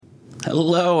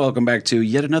Hello, welcome back to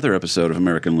yet another episode of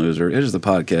American Loser. It is the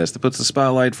podcast that puts the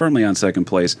spotlight firmly on second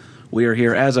place. We are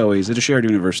here, as always, at a shared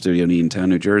universe studio in Eatontown,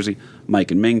 New Jersey. Mike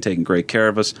and Ming taking great care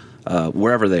of us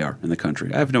wherever they are in the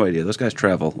country. I have no idea. Those guys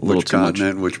travel a little too much. Which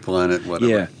continent, which planet,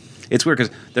 whatever. Yeah. It's weird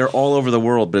because they're all over the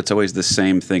world, but it's always the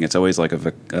same thing. It's always like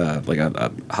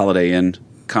a Holiday Inn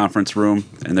conference room,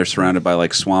 and they're surrounded by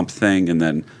like Swamp Thing, and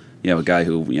then a guy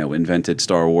who invented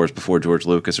Star Wars before George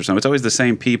Lucas or something. It's always the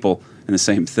same people and the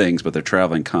same things, but they're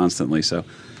traveling constantly. So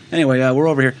anyway, we're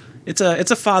over here. It's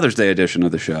a Father's Day edition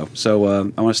of the show. So I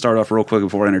want to start off real quick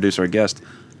before I introduce our guest.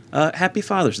 Happy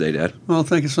Father's Day, Dad. Well,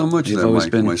 thank you so much, You've there, always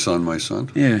Mike. been My son.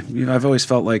 Yeah, I've always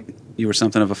felt like you were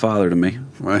something of a father to me.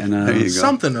 Right, And, there you go.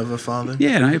 Something of a father.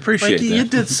 Yeah, and I appreciate that. You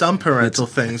did some parental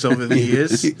things over the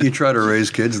years. You try to raise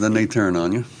kids, then they turn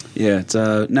on you. Yeah, it's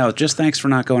no, just thanks for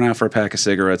not going out for a pack of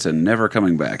cigarettes and never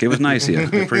coming back. It was nice of you.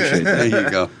 I appreciate that. There you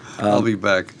go. I'll be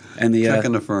back. And the Check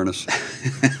in the furnace.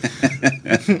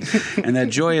 and that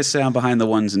joyous sound behind the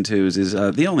ones and twos is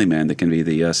the only man that can be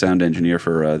the sound engineer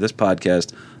for this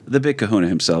podcast, the big Kahuna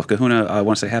himself. Kahuna, I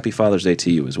want to say Happy Father's Day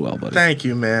to you as well, buddy. Thank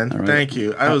you, man. Right. Thank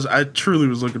you. I truly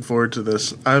was looking forward to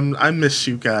this. I miss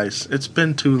you guys. It's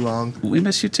been too long. We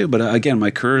miss you too, but again,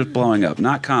 my career is blowing up.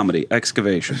 Not comedy,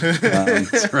 excavation.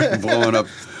 That's right, blowing up.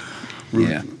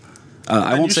 Yeah.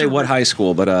 I won't say what high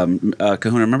school, but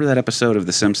Kahuna, remember that episode of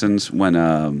The Simpsons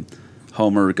when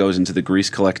Homer goes into the grease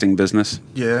collecting business?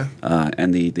 Yeah.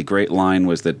 And the great line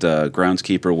was that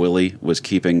groundskeeper Willie was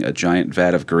keeping a giant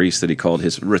vat of grease that he called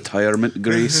his retirement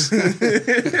grease.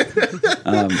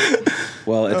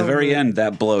 Well, at the very end,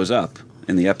 that blows up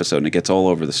in the episode, and it gets all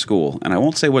over the school. And I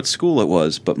won't say what school it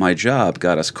was, but my job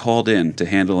got us called in to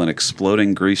handle an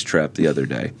exploding grease trap the other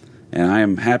day. And I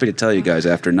am happy to tell you guys,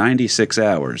 after 96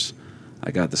 hours, I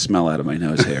got the smell out of my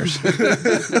nose hairs.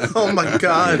 Oh my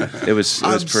God. Yeah, it was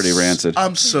pretty rancid.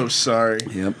 I'm so sorry.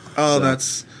 Yep. Oh,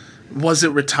 was it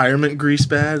retirement grease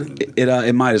bad?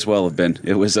 It might as well have been.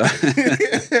 It was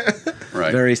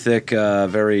Right. very thick,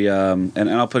 very, and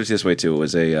I'll put it this way too. It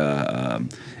was a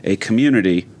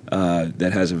community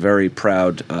that has a very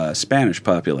proud Spanish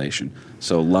population.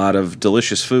 So a lot of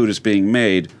delicious food is being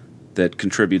made that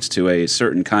contributes to a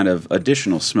certain kind of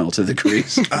additional smell to the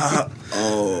grease.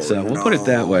 So we'll put it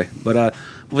that way. But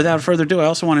without further ado, I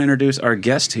also want to introduce our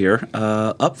guest here,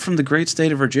 up from the great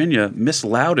state of Virginia, Miss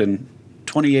Loudon,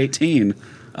 2018.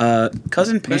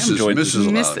 Cousin Pam joined us.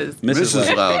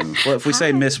 Mrs. Loudon. Well, if we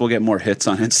say Miss, we'll get more hits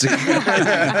on Instagram.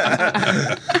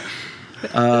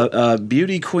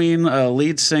 Beauty queen,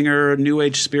 lead singer, new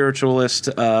age spiritualist.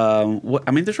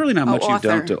 There's really not much you've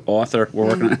done to author. We're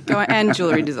working on and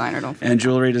jewelry designer. Don't forget. And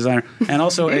jewelry designer, and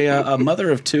also a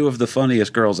mother of two of the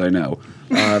funniest girls I know.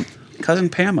 Cousin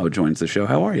Pamo joins the show.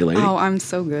 How are you, lady? Oh, I'm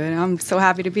so good. I'm so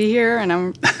happy to be here, and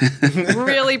I'm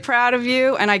really proud of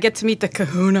you. And I get to meet the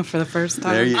Kahuna for the first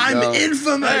time. There you I'm go.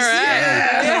 infamous.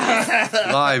 Yeah.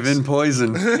 Live in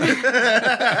Poison.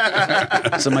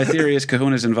 So my theory is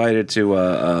Kahuna's invited to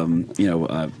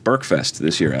Berkfest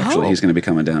this year. Actually, Oh. he's going to be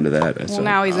coming down to that. Well,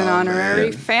 now he's an honorary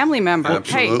yeah. family member.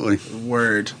 Absolutely.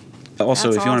 Word. Also,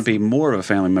 That's if you want to be awesome. more of a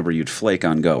family member, you'd flake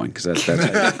on going because that's how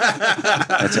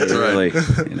you really,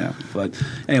 But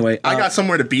anyway, I got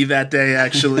somewhere to be that day.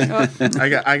 Actually,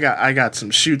 I got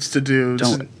some shoots to do.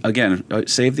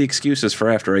 save the excuses for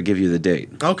after I give you the date.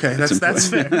 Okay, that's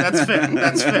fair. That's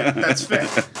fair.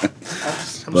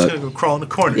 I'm just gonna go crawl in the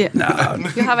corner. Yeah.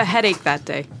 You'll have a headache that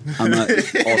day. I'm not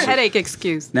also. Headache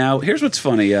excuse. Now, here's what's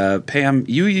funny, Pam.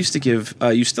 You used to give,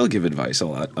 you still give advice a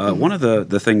lot. One of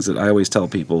the things that I always tell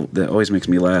people that always makes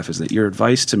me laugh is that your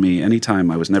advice to me,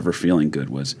 anytime I was never feeling good,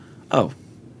 was, you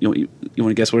want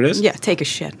to guess what it is? Yeah, take a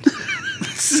shit.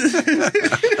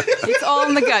 It's all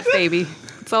in the gut, baby.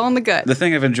 It's all in the gut. The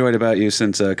thing I've enjoyed about you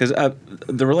since, because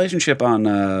the relationship on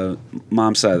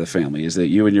mom's side of the family is that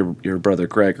you and your brother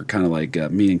Greg are kind of like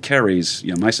me and Carrie's,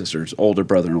 my sister's older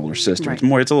brother and older sister. Right.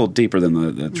 It's a little deeper than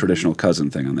the traditional cousin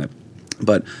thing on that.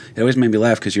 But it always made me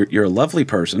laugh because you're a lovely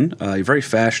person. You're very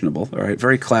fashionable, all right,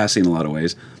 very classy in a lot of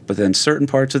ways. But then certain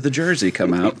parts of the Jersey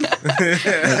come out.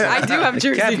 I do have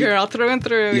Jersey girl through and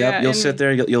through. Yep, you'll sit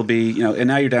there. You'll be, and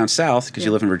now you're down south because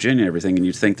you live in Virginia and everything, and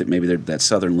you'd think that maybe that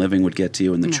southern living would get to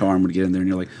you and the charm would get in there, and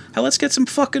you're like, hey, let's get some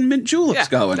fucking mint juleps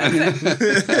going.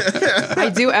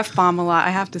 I do F-bomb a lot,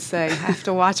 I have to say. I have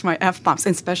to watch my F-bombs,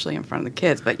 especially in front of the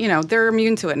kids. But, they're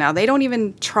immune to it now. They don't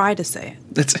even try to say it.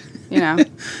 That's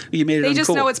you made it They just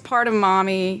uncool. know it's part of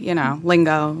mommy,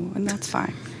 lingo, and that's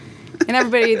fine. And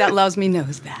everybody that loves me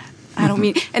knows that. I don't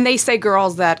mean, and they say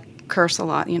girls that curse a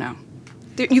lot,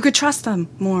 You could trust them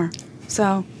more.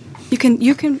 So You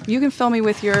can fill me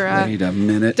with your Wait a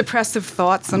minute. depressive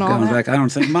thoughts and all Going that. back, I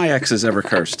don't think my ex has ever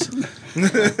cursed.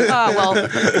 Oh, well,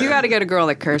 you got to get a girl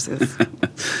that curses,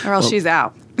 or else she's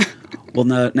out. Well,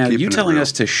 now Keeping you it telling real.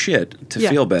 us to shit to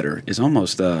Yeah. feel better is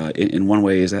almost, in one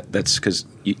way, that's because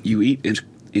you eat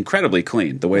incredibly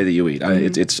clean the way that you eat.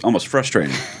 It's almost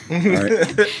frustrating. All right?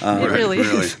 It really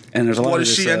is. And there's a lot What of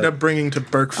does this, she end up bringing to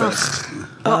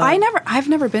Berkfest? Well, I've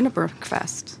never been to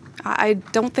Berkfest. I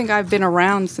don't think I've been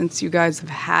around since you guys have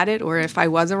had it, or if I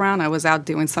was around, I was out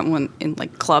doing something in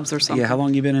like clubs or something. Yeah, how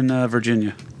long you been in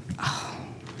Virginia?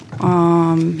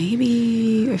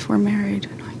 Maybe if we're married,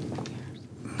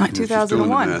 not She's doing the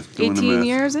 2001, math, doing the 18 math.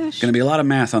 years-ish. Going to be a lot of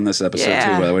math on this episode,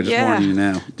 Yeah, too, by the way. Just yeah. warning you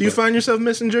now. Do you find yourself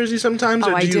missing Jersey sometimes,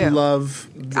 or Oh, do I you do. love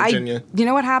Virginia? You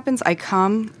know what happens? I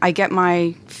come, I get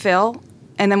my fill,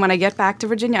 and then when I get back to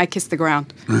Virginia, I kiss the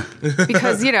ground.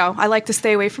 Because, I like to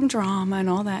stay away from drama and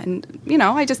all that. And,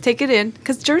 I just take it in.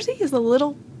 Because Jersey is a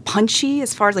little punchy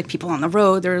as far as, like, people on the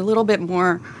road. They're a little bit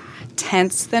more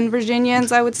tense than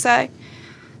Virginians, I would say.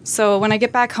 So when I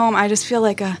get back home, I just feel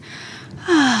like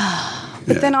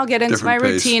But then I'll get into my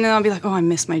different pace. routine, and I'll be like, oh, I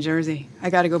miss my Jersey.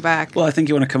 I got to go back. Well, I think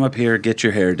you want to come up here, get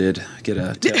your hair did, get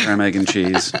a Taylor ham, egg, and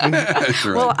cheese. That's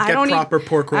right. Well, I Get don't proper eat,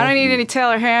 pork roll. I don't eat any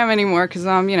Taylor ham anymore because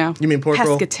I'm, You mean pork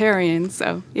roll? pescatarian.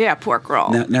 So yeah, pork roll.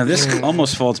 Now this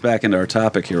almost falls back into our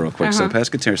topic here real quick. So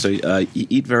pescatarian, so you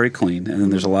eat very clean, and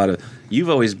then there's a lot of, you've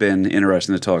always been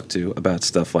interesting to talk to about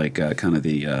stuff like kind of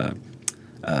the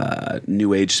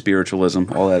New Age spiritualism,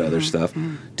 all that other stuff,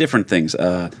 different things.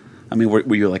 I mean,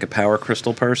 were you like a power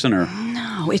crystal person, or?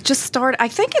 No, it just started. I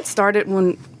think it started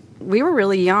when we were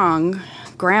really young.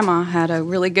 Grandma had a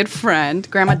really good friend.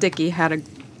 Grandma Dickey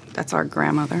that's our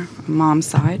grandmother, mom's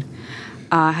side,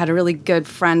 had a really good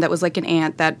friend that was like an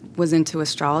aunt that was into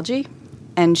astrology.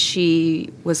 And she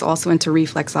was also into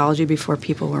reflexology before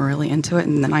people were really into it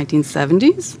in the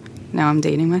 1970s. Now I'm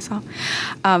dating myself.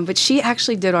 But she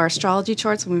actually did our astrology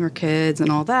charts when we were kids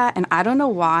and all that. And I don't know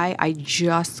why, I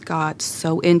just got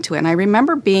so into it. And I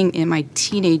remember being in my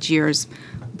teenage years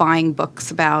buying books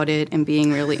about it and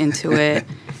being really into it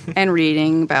and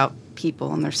reading about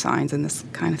people and their signs and this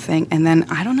kind of thing. And then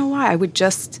I don't know why, I would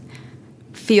just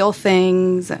feel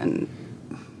things and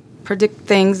predict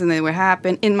things and they would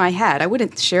happen in my head. I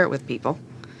wouldn't share it with people.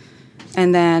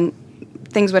 And then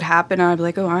things would happen and I'd be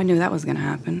like, oh, I knew that was going to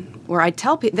happen. Or I'd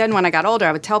tell people, then when I got older,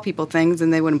 I would tell people things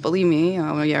and they wouldn't believe me.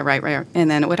 Oh, yeah, right.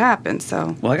 And then it would happen,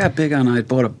 so. Well, I got big on, I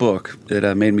bought a book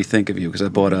that made me think of you because I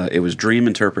bought it was Dream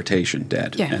Interpretation,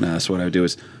 Dad. Yeah. And so what I would do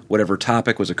is whatever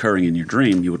topic was occurring in your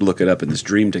dream, you would look it up in this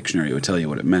dream dictionary. It would tell you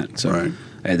what it meant. So Right.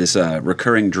 I had this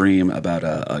recurring dream about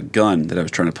a gun that I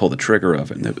was trying to pull the trigger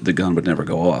of, and the gun would never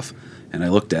go off. And I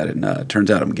looked at it, and it turns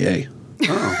out I'm gay. It's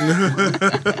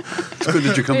good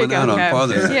that you're coming There you out go, on Kev.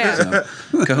 Father's Day. Yeah.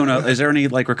 So, Kahuna, is there any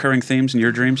like recurring themes in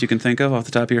your dreams you can think of off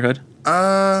the top of your head?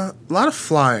 A lot of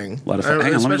flying. A lot of fun.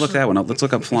 Hang on, let me look Especially- that one up. Let's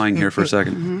look up flying here for a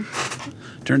second.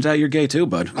 Turns out you're gay too,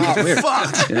 bud. Oh,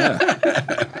 fuck. Yeah.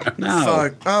 No.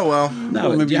 Fuck. Oh, well. No.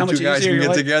 Well, maybe how you much two guys easier can your get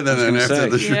life- together I was then gonna after say.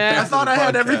 the show. Yeah. I after thought the I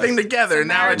had podcast. everything together.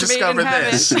 Now I marriage made in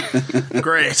discovered this.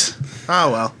 Great.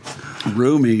 Oh, well.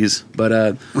 Roomies,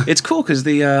 but it's cool because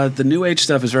the New Age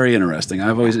stuff is very interesting.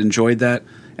 I've always enjoyed that,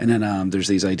 and then there's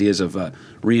these ideas of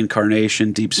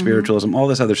reincarnation, deep spiritualism, all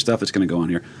this other stuff that's going to go on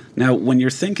here. Now, when you're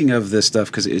thinking of this stuff,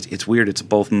 because it's weird, it's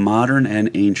both modern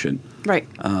and ancient. Right.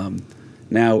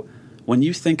 Now, when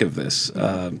you think of this,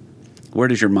 where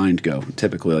does your mind go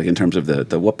typically? Like in terms of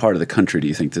the what part of the country do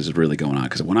you think this is really going on?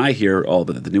 Because when I hear all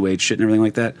the New Age shit and everything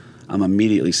like that, I'm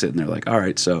immediately sitting there like, all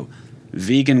right, so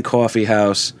vegan coffee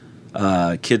house.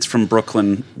 Kids from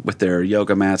Brooklyn with their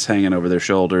yoga mats hanging over their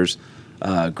shoulders,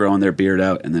 growing their beard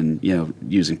out, and then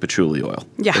using patchouli oil.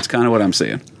 Yeah. That's kind of what I'm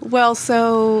seeing. Well,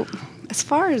 so as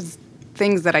far as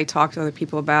things that I talk to other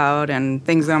people about and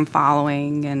things that I'm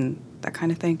following and that kind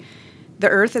of thing, the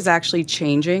Earth is actually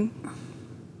changing.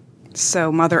 So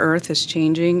Mother Earth is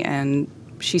changing, and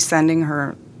she's sending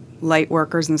her light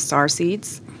workers and star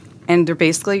seeds, and they're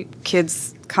basically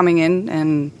kids coming in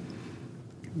and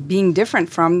being different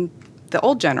from the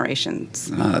old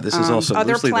generations. This is also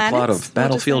other loosely the plot planets, of we'll just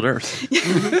Battlefield say.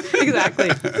 Earth. Exactly.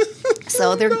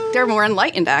 So they're more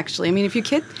enlightened, actually. I mean, if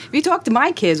you talk to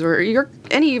my kids or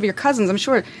any of your cousins, I'm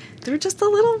sure they're just a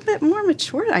little bit more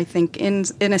mature, I think, in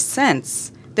a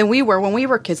sense, than we were when we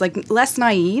were kids. Like less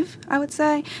naive, I would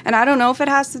say. And I don't know if it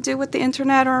has to do with the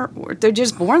internet or they're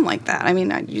just born like that. I mean,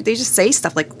 they just say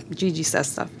stuff like Gigi says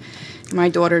stuff. My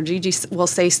daughter Gigi will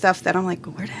say stuff that I'm like,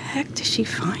 where the heck did she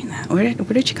find that? Where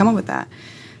did she come up with that?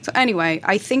 So anyway,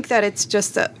 I think that it's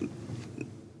just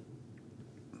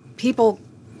people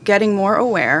getting more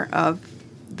aware of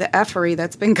the effery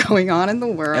that's been going on in the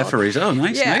world. Effery's,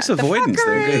 nice the avoidance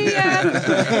there. fuckery, Good.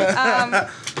 yeah.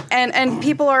 And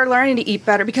people are learning to eat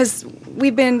better because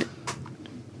we've been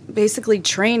basically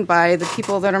trained by the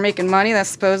people that are making money, that's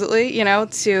supposedly,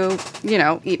 to,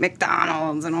 eat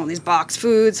McDonald's and all these box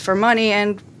foods for money,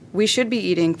 and we should be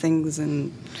eating things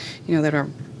and, that are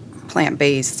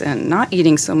plant-based and not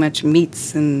eating so much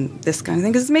meats and this kind of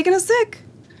thing because it's making us sick.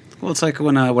 Well, it's like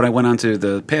when I went onto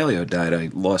the paleo diet, I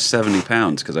lost 70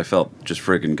 pounds because I felt just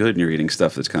friggin' good, and you're eating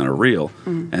stuff that's kind of real.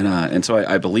 Mm-hmm. And so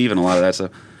I believe in a lot of that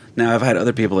stuff. Now, I've had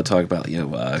other people that talk about,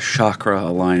 chakra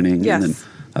aligning yes. and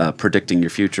then predicting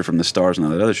your future from the stars and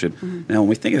all that other shit. Mm-hmm. Now, when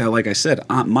we think of that, like I said,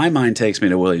 my mind takes me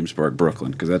to Williamsburg,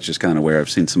 Brooklyn, because that's just kind of where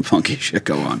I've seen some funky shit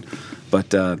go on.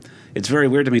 But it's very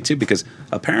weird to me, too, because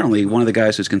apparently one of the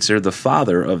guys who's considered the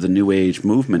father of the New Age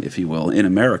movement, if you will, in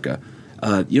America,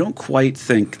 you don't quite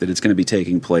think that it's going to be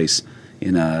taking place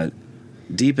in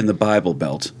deep in the Bible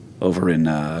Belt over in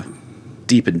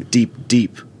deep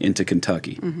into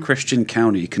Kentucky. Mm-hmm. Christian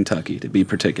County, Kentucky, to be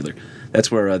particular. That's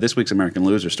where this week's American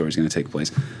Loser story is going to take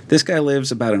place. This guy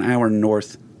lives about an hour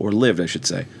north, or lived, I should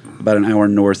say, about an hour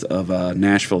north of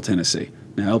Nashville, Tennessee.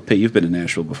 Now, LP, you've been to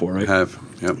Nashville before, right? I have,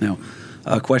 yep. Now,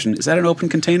 question, is that an open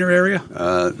container area?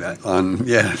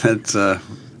 That's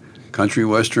country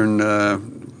western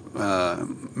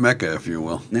Mecca, if you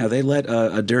will. Now, they let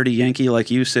a dirty Yankee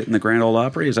like you sit in the Grand Ole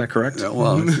Opry, is that correct?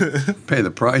 Well, if you pay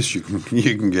the price, you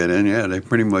can get in. Yeah, they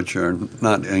pretty much are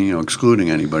not excluding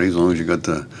anybody as long as you got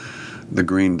the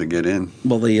green to get in.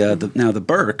 Well, the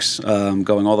Burks,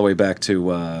 going all the way back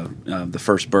to the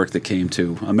first Burke that came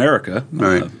to America,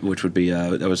 right. Which would be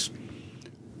that was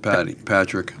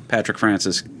Patrick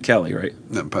Francis Kelly, right?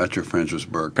 No, Patrick Francis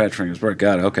Burke. Patrick Francis Burke,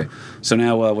 got it. Okay. So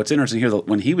now, what's interesting here,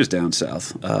 when he was down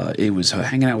south, he was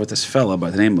hanging out with this fella by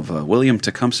the name of William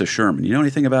Tecumseh Sherman. You know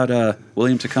anything about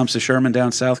William Tecumseh Sherman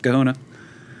down south, Kahuna?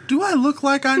 Do I look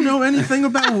like I know anything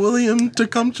about William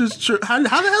Tecumseh Sherman? How the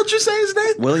hell did you say his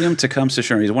name? William Tecumseh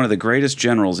Sherman. He's one of the greatest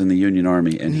generals in the Union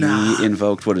Army, and he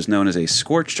invoked what is known as a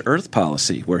scorched earth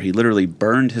policy, where he literally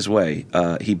burned his way.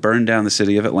 He burned down the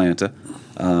city of Atlanta,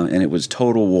 and it was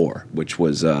total war, which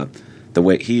was the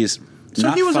way he is. So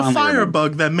he was a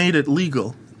firebug that made it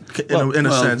legal, in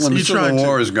a sense. When the Civil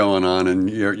War is going on, and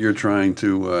you're trying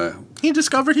to. He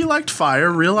discovered he liked fire,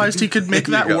 realized he could make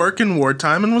that work in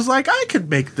wartime, and was like, I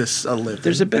could make this a living.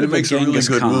 There's a bit of a Genghis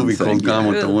really good Khan movie thing, called Gone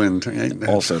with the Wind.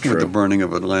 Also true. With the burning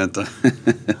of Atlanta.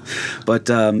 But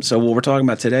so what we're talking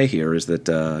about today here is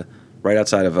that right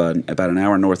outside of about an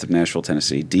hour north of Nashville,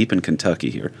 Tennessee, deep in Kentucky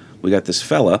here, we got this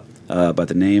fella by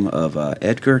the name of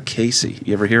Edgar Casey.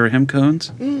 You ever hear of him,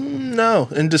 Coons? No.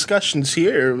 In discussions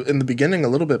here in the beginning a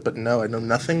little bit, but no, I know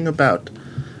nothing about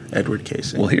Edward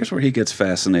Casey. Well, here's where he gets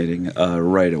fascinating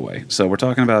right away. So we're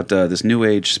talking about this New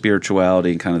Age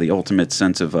spirituality and kind of the ultimate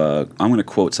sense of, I'm going to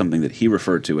quote something that he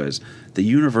referred to as the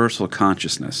universal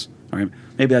consciousness. All right?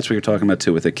 Maybe that's what you're talking about,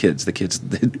 too, with the kids. The kids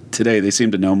today, they seem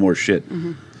to know more shit.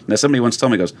 Mm-hmm. Now, somebody once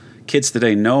told me, goes, kids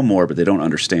today know more, but they don't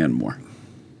understand more.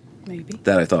 Maybe.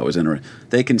 That I thought was interesting.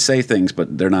 They can say things,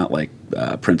 but they're not like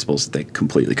principles that they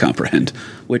completely comprehend,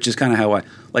 which is kind of how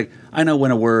I know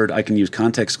when a word, I can use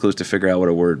context clues to figure out what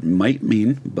a word might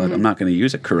mean, but I'm not going to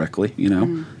use it correctly,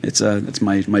 It's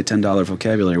my $10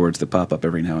 vocabulary words that pop up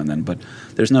every now and then, but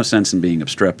there's no sense in being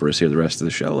obstreperous here the rest of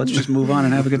the show. Let's just move on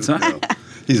and have a good time.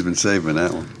 He's been saving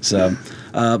that one. So,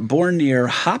 born near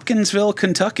Hopkinsville,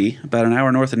 Kentucky, about an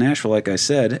hour north of Nashville, like I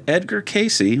said, Edgar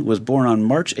Casey was born on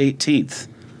March 18th.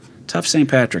 Tough St.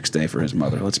 Patrick's Day for his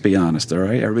mother, let's be honest, all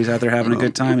right? Everybody's out there having a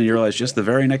good time, and you realize just the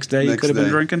very next day you could have been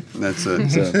drinking? That's it.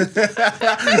 So,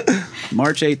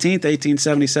 March 18th,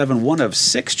 1877, one of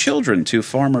 6 children to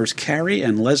farmers Carrie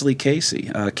and Leslie Casey.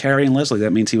 Carrie and Leslie,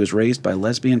 that means he was raised by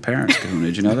lesbian parents.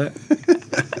 Did you know that?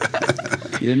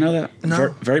 You didn't know that?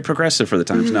 No. Very progressive for the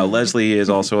times. Now, Leslie is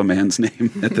also a man's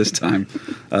name at this time.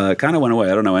 Kind of went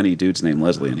away. I don't know any dude's named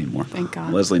Leslie anymore. Thank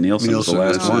God. Leslie Nielsen was the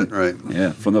last one. Right.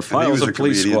 Yeah, from the files of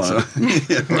Police Squad. So.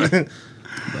 Yeah, right.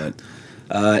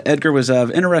 But Edgar was an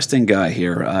interesting guy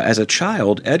here. As a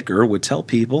child, Edgar would tell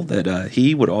people that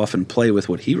he would often play with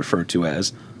what he referred to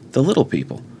as the little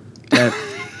people.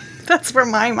 That's where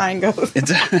my mind goes.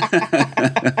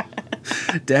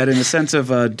 Dad, in the sense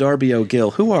of Darby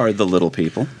O'Gill, who are the little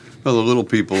people? Well, the little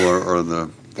people are the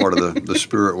part of the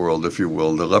spirit world, if you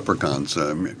will, the leprechauns.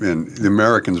 And the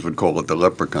Americans would call it the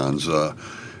leprechauns.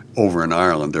 Over in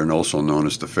Ireland, they're also known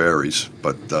as the fairies,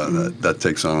 but that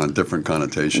takes on a different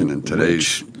connotation in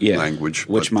today's language.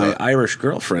 Which my Irish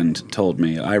girlfriend told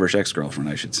me, Irish ex-girlfriend,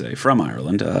 I should say, from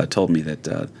Ireland, told me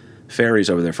that fairies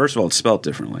over there, first of all, it's spelled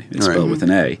differently. It's spelled with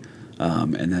an A.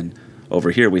 And then over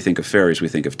here we think of fairies, we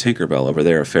think of Tinkerbell. Over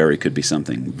there, a fairy could be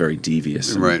something very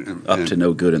devious, and Right, up and- to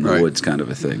no good in the right. woods kind of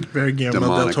a thing. Very Guillermo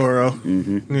del Demonic. Toro.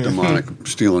 demonic,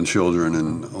 stealing children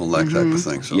and all that type of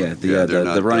thing. So, Yeah, they're the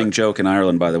not, running joke in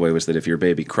Ireland, by the way, was that if your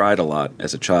baby cried a lot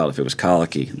as a child, if it was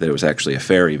colicky, that it was actually a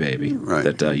fairy baby. Right.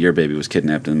 That your baby was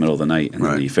kidnapped in the middle of the night, and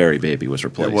then Right. the fairy baby was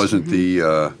replaced. It wasn't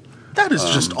the. That is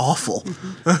just awful.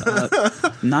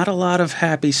 Not a lot of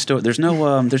happy story. There's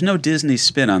no Disney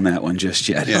spin on that one just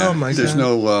yet. Yeah, Oh, my there's God.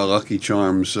 no Lucky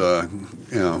Charms.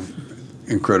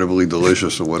 Incredibly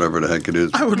delicious or whatever the heck it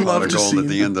is. I would A lot love of to gold see- at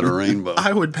the end of the rainbow.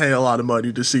 I would pay a lot of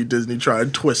money to see Disney try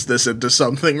and twist this into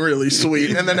something really sweet,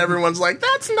 and then everyone's like,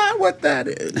 "That's not what that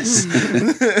is."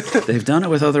 They've done it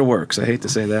with other works. I hate to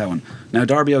say that one. Now,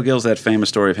 Darby O'Gill's that famous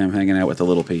story of him hanging out with the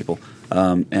little people.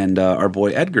 And our boy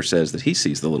Edgar says that he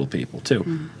sees the little people,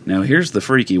 too. Now, here's the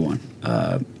freaky one.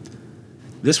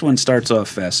 This one starts off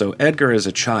fast. So, Edgar is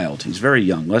a child. He's very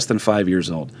young, less than 5 years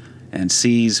old, and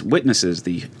witnesses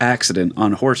the accident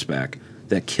on horseback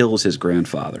that kills his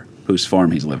grandfather, whose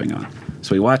farm he's living on.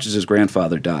 So, he watches his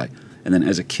grandfather die. And then,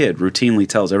 as a kid, routinely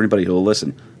tells everybody who will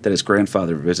listen that his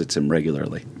grandfather visits him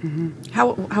regularly.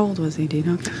 How old was he? Do you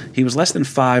know? He was less than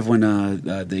 5 when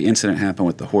the incident happened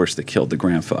with the horse that killed the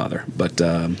grandfather. But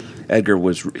Edgar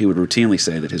he would routinely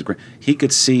say that he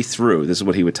could see through. This is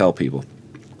what he would tell people.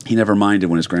 He never minded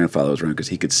when his grandfather was around because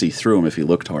he could see through him if he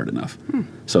looked hard enough.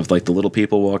 So if like the little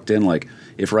people walked in, like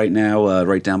if right now,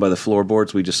 right down by the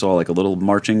floorboards, we just saw like a little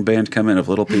marching band come in of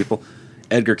little people.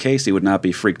 Edgar Casey would not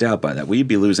be freaked out by that. We'd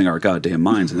be losing our goddamn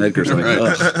minds, and Edgar's like,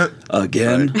 Right. ugh,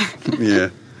 again? Yeah.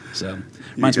 So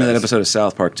reminds me of that guys. episode of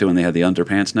South Park, too, when they had the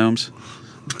underpants gnomes.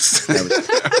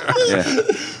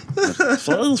 Yeah.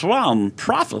 Phase one,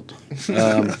 profit.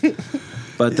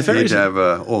 But the He'd fairies... have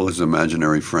all his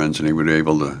imaginary friends, and he would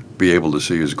be able to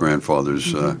see his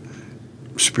grandfather's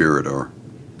spirit or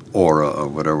aura or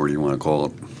whatever you want to call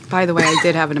it. By the way, I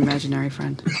did have an imaginary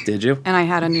friend, Did you? and I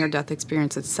had a near-death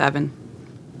experience at 7.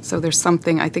 So there's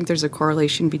something. I think there's a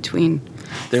correlation between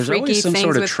There's freaky always some things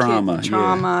sort of with trauma.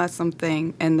 trauma,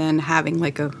 something, and then having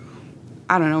like a,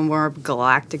 I don't know, more of a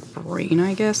galactic brain,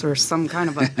 I guess, or some kind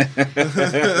of a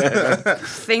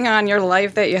thing on your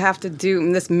life that you have to do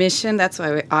in this mission. That's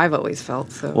what I've always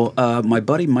felt. So. Well, my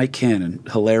buddy Mike Cannon,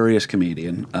 hilarious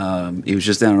comedian, he was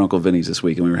just down at Uncle Vinny's this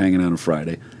week, and we were hanging out on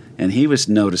Friday. And he was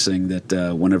noticing that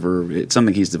whenever it's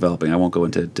something he's developing, I won't go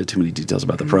into too many details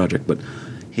about the project, but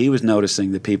he was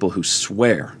noticing that people who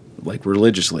swear, like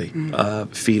religiously,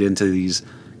 feed into these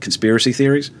conspiracy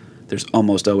theories. There's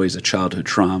almost always a childhood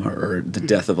trauma or the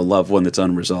death of a loved one that's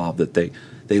unresolved, that they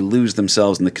lose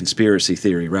themselves in the conspiracy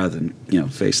theory rather than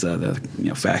face the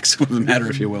facts of the matter,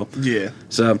 if you will. Yeah.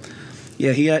 So,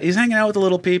 yeah, he's hanging out with the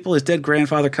little people. His dead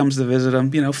grandfather comes to visit him.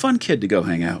 Fun kid to go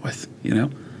hang out with.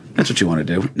 That's what you want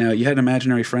to do. Now, you had an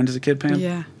imaginary friend as a kid, Pam?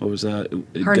 Yeah. What was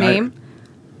Her name?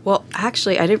 Well,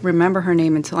 actually, I didn't remember her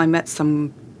name until I met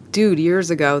some dude years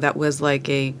ago that was like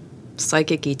a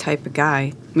psychic-y type of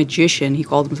guy, magician. He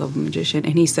called himself a magician,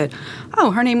 and he said, "Oh,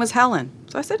 her name was Helen."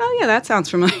 So I said, "Oh, yeah, that sounds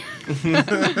familiar."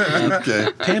 Okay.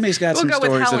 Pammy's got We'll some go with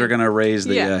stories that Helen. are going to raise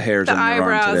the Yeah, hairs the on your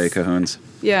arm eyebrows. today, Cahoons.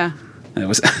 Yeah. That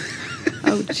was.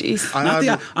 Oh, jeez.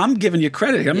 I'm giving you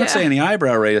credit. I'm not Yeah. saying the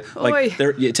eyebrow raise. Like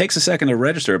Oy. it takes a second to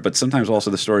register it, but sometimes also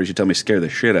the stories you tell me scare the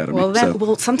shit out of me.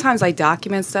 Well, sometimes I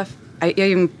document stuff. I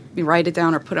even write it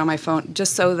down or put it on my phone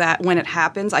just so that when it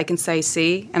happens, I can say,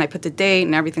 "See," and I put the date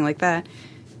and everything like that.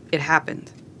 It happened.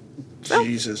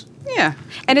 Jesus. Yeah.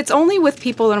 And it's only with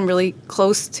people that I'm really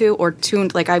close to or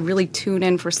tuned, like I really tune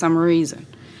in for some reason.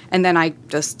 And then I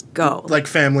just go. Like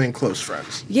family and close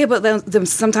friends. Yeah, but then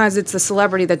sometimes it's a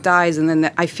celebrity that dies, and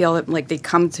then I feel it, like they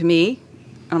come to me,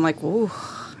 and I'm like, ooh,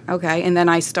 okay. And then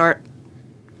I start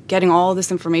getting all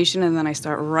this information, and then I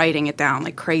start writing it down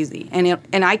like crazy.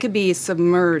 And I could be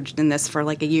submerged in this for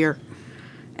like a year.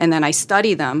 And then I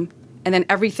study them, and then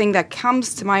everything that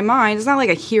comes to my mind, it's not like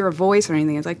I hear a voice or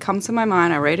anything. It's like comes to my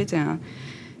mind, I write it down,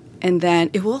 and then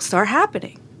it will start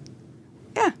happening.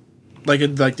 Yeah. Like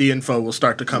the info will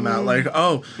start to come out. Like,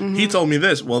 oh, he told me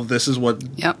this. Well, this is what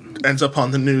Yep. ends up on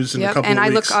the news in a Yep. couple And of I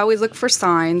weeks. always look for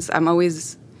signs. I'm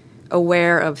always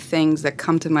aware of things that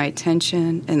come to my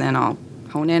attention, and then I'll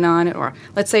hone in on it. Or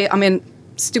let's say I'm in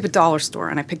stupid dollar store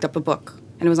and I picked up a book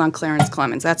and it was on Clarence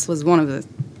Clemens. That was one of the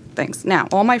things. Now,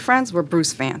 all my friends were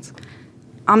Bruce fans.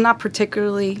 I'm not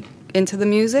particularly into the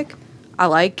music. I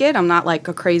like it. I'm not like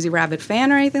a crazy rabid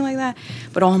fan or anything like that.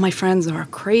 But all my friends are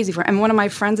crazy for, and one of my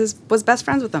friends was best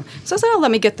friends with them. So I said, "Oh,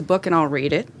 let me get the book and I'll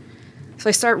read it." So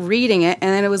I start reading it,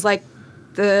 and then it was like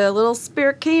the little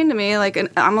spirit came to me,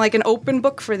 I'm like an open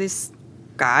book for this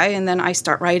guy, and then I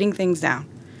start writing things down.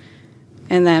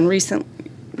 And then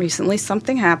recently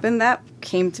something happened that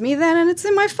came to me then, and it's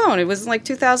in my phone. It was like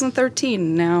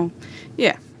 2013 now.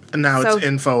 Yeah. And now So it's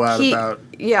info out about.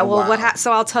 Yeah, oh, well, wow.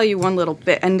 so I'll tell you one little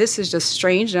bit, and this is just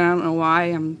strange, and I don't know why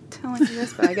I'm telling you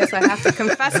this, but I guess I have to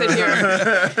confess it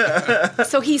here.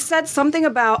 So he said something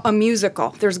about a musical.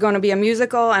 There's going to be a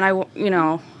musical, and I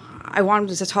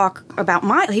wanted to talk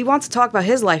about he wants to talk about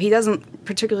his life. He doesn't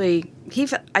particularly,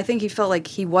 I think he felt like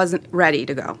he wasn't ready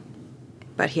to go.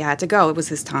 But he had to go. It was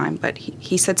his time. But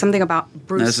he said something about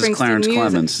Bruce This Springsteen is Clarence music.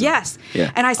 Clemens. Yes. Yeah.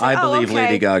 And I said, I believe okay.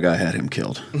 Lady Gaga had him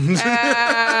killed.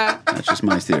 That's just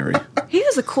my theory. He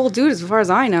was a cool dude as far as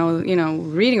I know,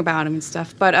 reading about him and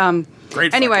stuff. But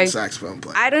Great anyway, fucking saxophone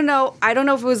player. I don't know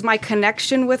if it was my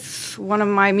connection with one of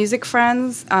my music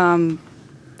friends.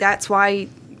 That's why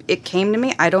it came to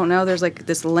me. I don't know. There's like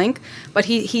this link. But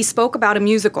he spoke about a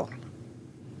musical.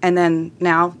 And then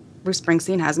now Bruce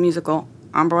Springsteen has a musical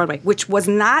on Broadway, which was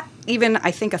not even,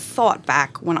 I think, a thought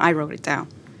back when I wrote it down.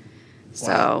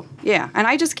 So, yeah. And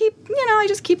I just keep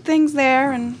things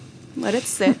there and let it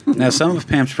sit. Now, some of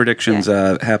Pam's predictions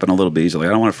happen a little bit easily. I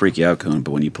don't want to freak you out, Coon,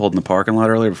 but when you pulled in the parking lot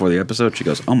earlier before the episode, she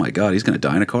goes, "Oh my God, he's going to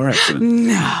die in a car accident."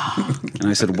 No. And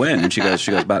I said, "When?" And she goes,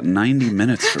 "About 90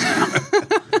 minutes from now."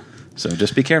 So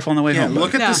just be careful on the way Yeah, home.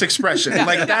 look buddy. at this expression.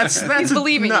 Like that's He's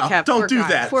believing no, you, Kev. don't Poor do guy.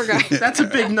 that. Poor guy. That's a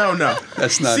big no.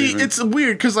 That's not See, even- it's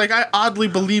weird because like I oddly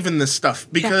believe in this stuff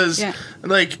because Yeah.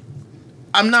 like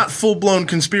I'm not full blown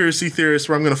conspiracy theorist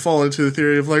where I'm going to fall into the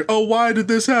theory of like, oh, why did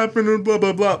this happen and blah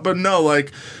blah blah. But no,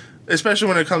 like especially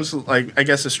when it comes to like I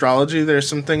guess astrology, there's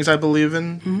some things I believe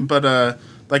in. Mm-hmm. But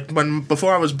like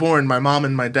before I was born, my mom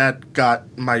and my dad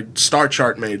got my star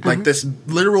chart made, like this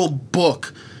literal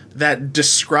book that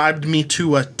described me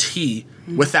to a T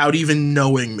without even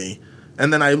knowing me.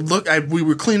 And then we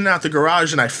were cleaning out the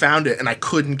garage and I found it and I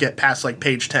couldn't get past like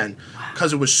page 10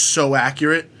 because it was so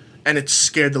accurate and it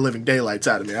scared the living daylights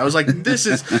out of me. I was like,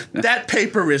 that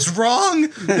paper is wrong.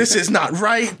 This is not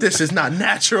right. This is not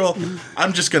natural.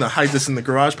 I'm just going to hide this in the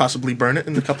garage, possibly burn it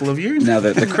in a couple of years. Now,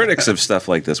 the critics of stuff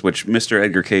like this, which Mr.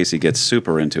 Edgar Casey gets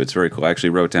super into, it's very cool. I actually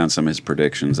wrote down some of his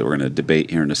predictions that we're going to debate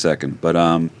here in a second. But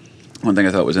one thing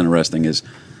I thought was interesting is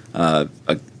it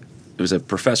was a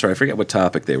professor, I forget what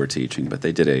topic they were teaching, but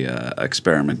they did a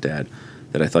experiment, Dad,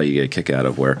 that I thought you'd get a kick out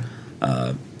of, where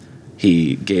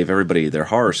he gave everybody their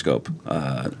horoscope,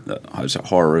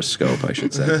 horoscope, I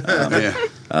should say. With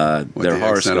Their the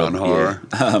accent horoscope. on horror.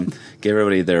 Yeah. Gave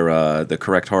everybody their the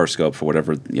correct horoscope for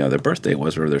whatever their birthday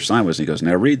was or their sign was. And he goes,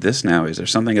 "Now read this. Now, is there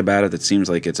something about it that seems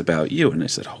like it's about you?" And they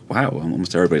said, "Oh wow!"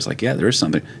 Almost everybody's like, "Yeah, there is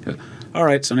something." He goes, "All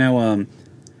right, so now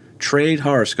trade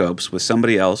horoscopes with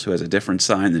somebody else who has a different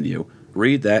sign than you.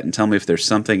 Read that and tell me if there's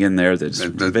something in there that's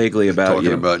That- vaguely about talking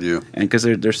you." about you. And because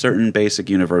there's certain basic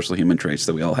universal human traits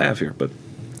that we all have here. But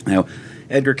now,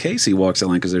 Edgar Casey walks that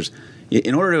line because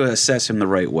in order to assess him the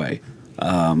right way,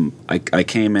 I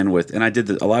came in with, and I did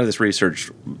a lot of this research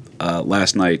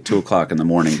last night, 2:00 in the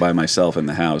morning, by myself in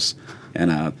the house.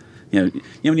 And, when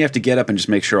you have to get up and just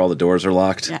make sure all the doors are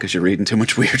locked because you're reading too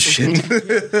much weird shit.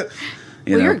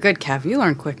 You're good, Kev. You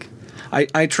learn quick.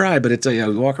 I try, but it's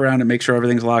you walk around and make sure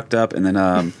everything's locked up, and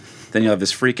then you'll have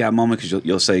this freak out moment because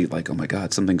you'll say like, "Oh my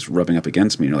God, something's rubbing up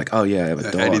against me." And you're like, "Oh yeah, I have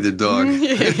a dog." Eddie the dog.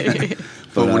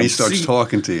 But when he starts See-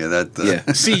 talking to you, that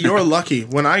Yeah. See, you're lucky.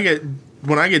 When I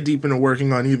get deep into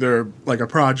working on either like a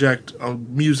project,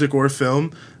 music or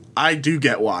film, I do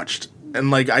get watched, and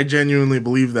like I genuinely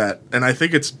believe that, and I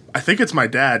think it's my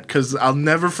dad because I'll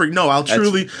never forget. No,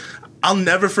 I'll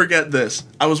never forget this.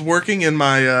 I was working in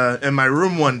my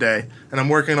room one day, and I'm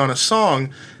working on a song,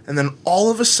 and then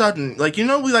all of a sudden, like we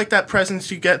like that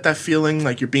presence you get, that feeling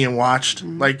like you're being watched.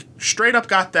 Like straight up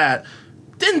got that.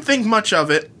 Didn't think much of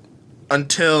it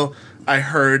until I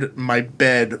heard my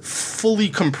bed fully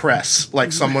compress,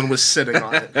 like someone was sitting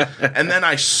on it, and then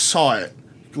I saw it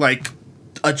like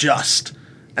adjust,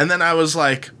 and then I was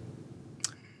like,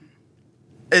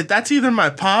 "That's either my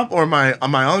pop or my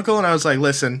uncle," and I was like,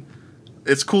 "Listen.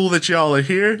 It's cool that y'all are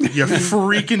here. You're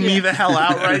freaking me the hell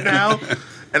out right now.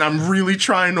 And I'm really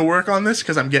trying to work on this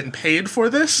because I'm getting paid for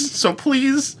this. So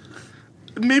please,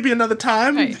 maybe another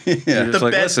time." Right. You're The just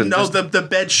like, bed, "Listen, no, just- the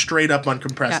bed straight up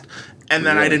uncompressed. Yeah. And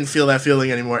then I Really? didn't feel that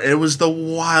feeling anymore. It was the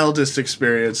wildest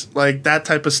experience. Like that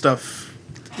type of stuff.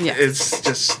 Yes. It's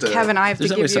just Kevin, I have to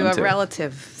There's give always you a something to it.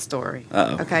 relative story.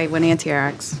 Uh-oh. Okay, when Auntie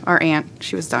Eric's, our aunt,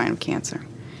 she was dying of cancer.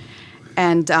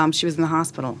 And she was in the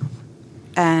hospital.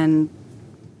 And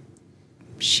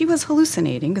she was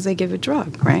hallucinating because they give a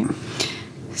drug, right?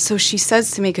 So she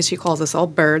says to me, because she calls us all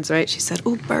birds, right? She said,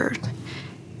 "Oh, bird."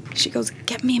 She goes,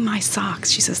 "Get me my socks."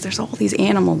 She says, "There's all these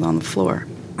animals on the floor."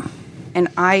 And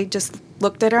I just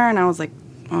looked at her and I was like,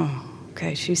 "Oh."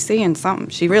 okay, she's seeing something.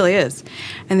 She really is.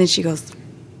 And then she goes,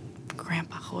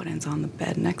 Grandpa Jordan's on the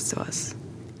bed next to us.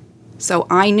 So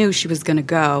I knew she was going to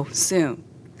go soon.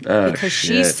 Because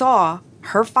she saw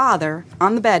her father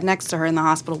on the bed next to her in the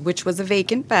hospital, which was a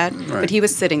vacant bed, but he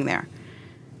was sitting there.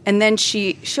 And then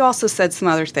she also said some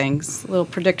other things, little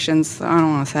predictions. I don't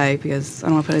want to say because I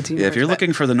don't want to put it too. Yeah, if you're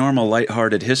looking for the normal,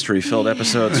 lighthearted, history-filled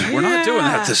episodes, we're not doing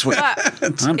that this week.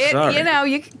 I'm sorry. You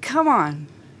know, come on.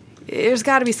 There's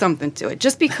got to be something to it.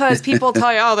 Just because people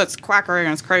tell you, oh, that's quackery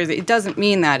and it's crazy, it doesn't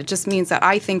mean that. It just means that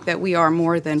I think that we are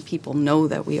more than people know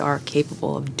that we are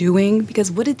capable of doing. Because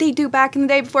what did they do back in the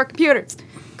day before computers?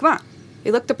 Come on.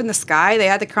 They looked up in the sky. They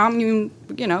had to commune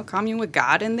with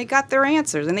God, and they got their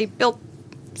answers. And they built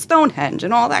Stonehenge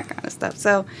and all that kind of stuff.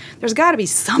 So there's got to be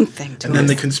something to it. And then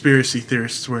the conspiracy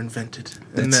theorists were invented.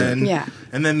 And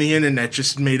then the internet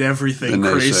just made everything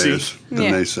crazy. The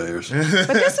naysayers.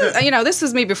 But this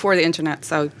was me before the internet,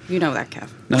 so you know that, Kev.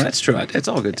 No, that's true. It's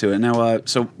all good too. And now,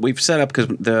 so we've set up because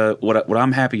what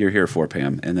I'm happy you're here for,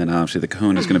 Pam, and then obviously the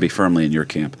Kahuna is going to be firmly in your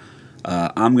camp.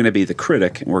 I'm going to be the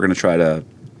critic, and we're going to try to,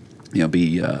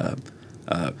 be.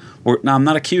 Now, I'm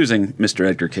not accusing Mr.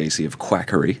 Edgar Casey of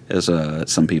quackery, as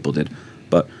some people did,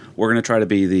 but we're going to try to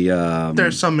be the...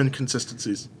 There's some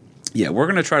inconsistencies. Yeah, we're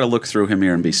going to try to look through him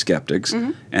here and be skeptics,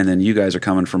 and then you guys are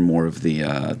coming from more of the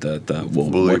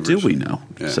what do we know?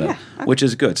 Yeah. So, which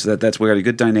is good. So that's we got a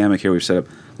good dynamic here we've set up.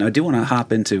 Now, I do want to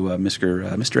hop into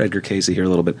Mr. Edgar Casey here a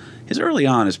little bit. His early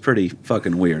on is pretty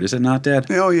fucking weird, is it not, Dad?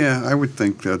 Oh, yeah, I would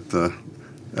think that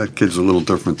that kid's a little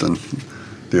different than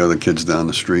the other kids down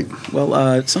the street.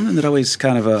 Well, something that always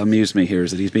kind of amused me here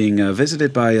is that he's being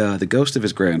visited by the ghost of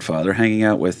his grandfather, hanging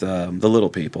out with the little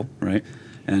people, right?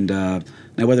 And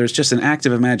now, whether it's just an act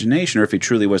of imagination or if he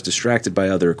truly was distracted by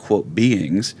other, quote,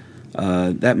 beings,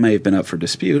 that may have been up for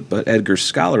dispute, but Edgar's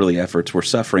scholarly efforts were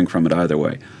suffering from it either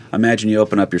way. Imagine you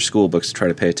open up your school books to try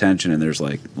to pay attention, and there's,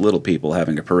 like, little people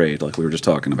having a parade, like we were just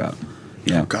talking about.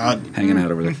 Yeah, God, hanging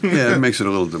out over there. Yeah, it makes it a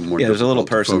little bit more. Yeah, there's a little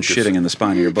person shitting in the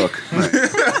spine of your book.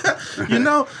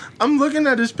 I'm looking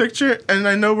at his picture, and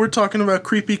I know we're talking about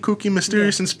creepy, kooky,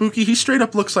 mysterious, and spooky. He straight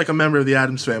up looks like a member of the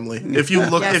Addams Family. If you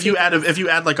look, if you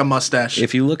add like a mustache.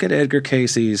 If you look at Edgar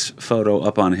Casey's photo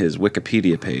up on his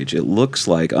Wikipedia page, it looks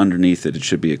like underneath it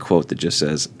should be a quote that just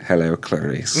says "Hello,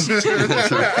 Clarice."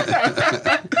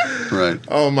 Right.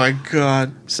 Oh my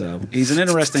God. So he's an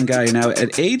interesting guy. Now,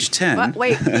 at age 10... But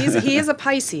wait, he is a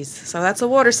Pisces, so that's a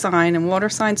water sign, and water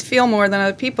signs feel more than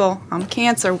other people. I'm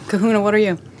Cancer. Kahuna, what are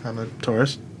you? I'm a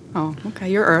Taurus. Oh,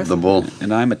 okay, you're Earth. The bull.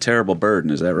 And I'm a terrible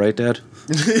burden. Is that right, Dad?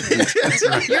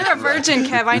 You're a virgin,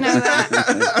 Kev. I know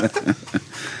that.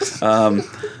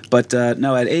 But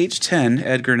no, at age 10,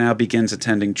 Edgar now begins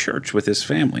attending church with his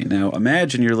family. Now,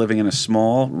 imagine you're living in a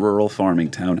small rural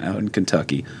farming town out in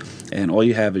Kentucky, and all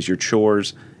you have is your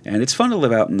chores, and it's fun to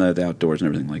live out in the outdoors and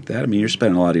everything like that. I mean, you're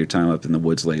spending a lot of your time up in the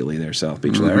woods lately there, South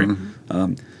Beach, Larry.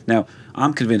 Now,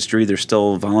 I'm convinced you're either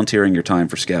still volunteering your time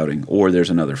for scouting, or there's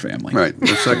another family. Right,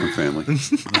 the second family.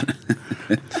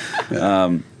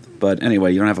 But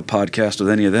anyway, you don't have a podcast with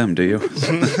any of them, do you?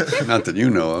 Not that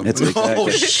you know of. It's exactly. Oh,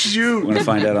 shoot. I'm going to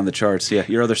find out on the charts. Yeah,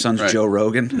 your other son's Joe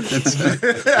Rogan.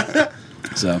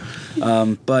 So,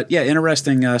 but yeah,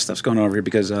 interesting stuff's going on over here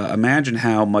because imagine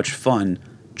how much fun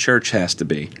church has to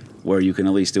be, where you can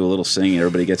at least do a little singing.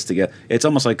 Everybody gets together. It's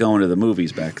almost like going to the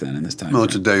movies back then in this time. Well,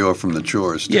 it's a day off from the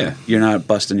chores, too. Yeah, you're not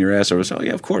busting your ass over,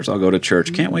 yeah, of course, I'll go to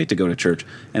church. Can't wait to go to church.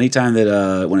 Anytime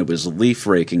that, when it was leaf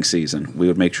raking season, we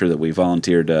would make sure that we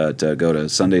volunteered to go to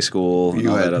Sunday school and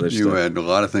all that other stuff. You had a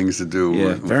lot of things to do.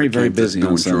 Yeah, very, very busy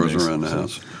on Sundays. Chores around the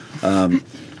house.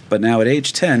 But now at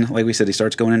age 10, like we said, he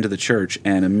starts going into the church,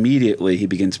 and immediately he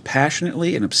begins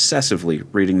passionately and obsessively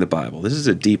reading the Bible. This is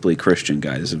a deeply Christian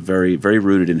guy. This is very, very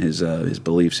rooted in his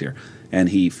beliefs here. And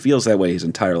he feels that way his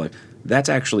entire life. That's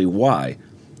actually why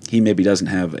he maybe doesn't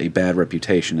have a bad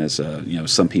reputation as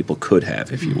some people could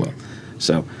have, if you will.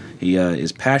 So he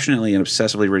is passionately and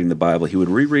obsessively reading the Bible. He would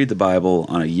reread the Bible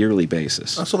on a yearly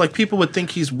basis. So, like, people would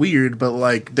think he's weird, but,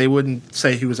 like, they wouldn't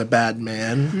say he was a bad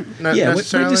man. Not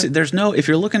necessarily. There's no... If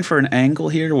you're looking for an angle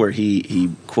here where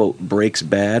he quote, breaks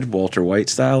bad, Walter White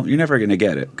style, you're never going to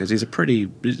get it, because he's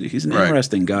an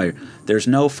interesting guy. There's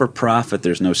no for-profit,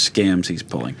 there's no scams he's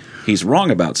pulling. He's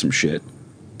wrong about some shit,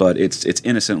 but it's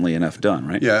innocently enough done,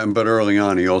 right? Yeah, but early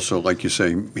on, he also, like you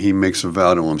say, he makes a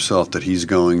vow to himself that he's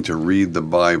going to read the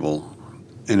Bible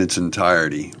in its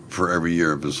entirety for every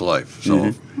year of his life. So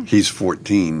if he's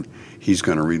 14, he's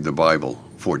going to read the Bible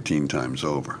 14 times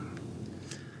over.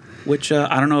 Which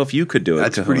I don't know if you could do it.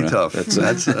 That's Kahuna. pretty tough.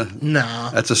 That's No.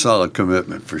 That's a solid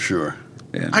commitment for sure.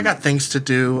 Yeah. I got things to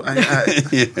do.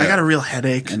 I got a real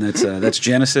headache. And that's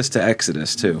Genesis to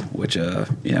Exodus too, which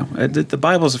the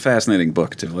Bible's a fascinating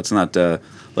book too. Let's not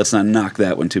knock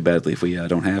that one too badly if we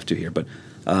don't have to here. But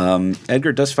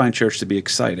Edgar does find church to be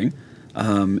exciting,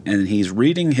 and he's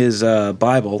reading his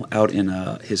Bible out in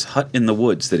his hut in the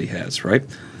woods that he has. Right,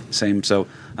 same. So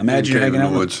imagine you're hanging out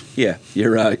in the woods. Yeah,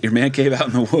 your man cave out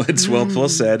in the woods. Well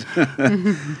said.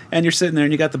 And you're sitting there,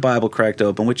 and you got the Bible cracked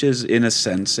open, which is in a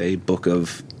sense a book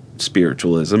of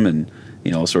spiritualism and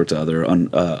all sorts of other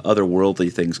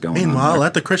otherworldly things going on. Meanwhile,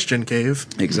 at the Christian cave.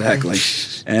 Exactly.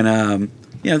 And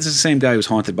this is the same guy who's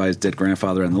haunted by his dead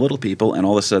grandfather and the little people, and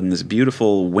all of a sudden this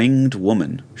beautiful winged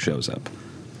woman shows up.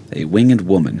 A winged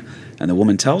woman. And the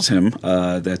woman tells him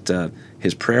that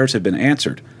his prayers have been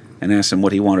answered, and asks him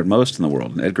what he wanted most in the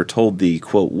world. And Edgar told the,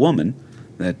 quote, woman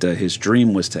that his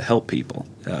dream was to help people,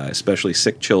 especially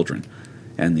sick children.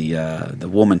 And the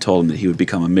woman told him that he would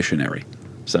become a missionary.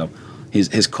 So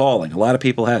his calling. A lot of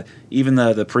people had, even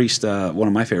the priest, one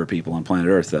of my favorite people on planet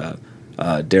Earth,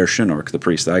 Der Shinork, the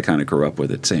priest that I kind of grew up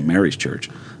with at St. Mary's Church,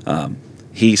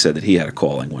 he said that he had a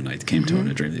calling one night. Came to him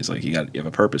in a dream. He's like, you have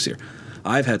a purpose here.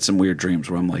 I've had some weird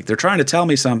dreams where I'm like, they're trying to tell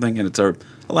me something, and a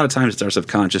lot of times it's our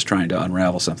subconscious trying to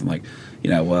unravel something. Like,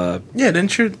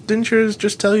 didn't yours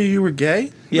just tell you were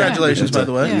gay? Yeah, Congratulations, by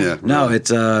the way. Yeah. No,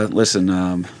 it's listen.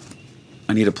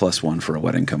 I need a +1 for a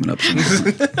wedding coming up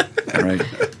soon. All right.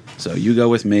 So you go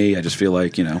with me. I just feel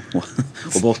like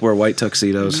we'll both wear white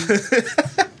tuxedos.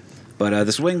 But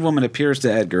this winged woman appears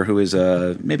to Edgar, who is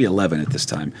maybe 11 at this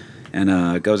time,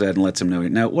 and goes ahead and lets him know.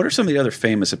 Now, what are some of the other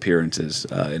famous appearances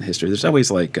in history? There's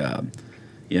always like,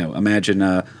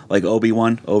 imagine like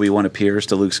Obi-Wan. Obi-Wan appears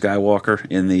to Luke Skywalker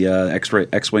in the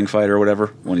X-Wing fighter or whatever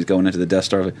when he's going into the Death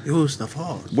Star. Use the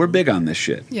Force. We're big on this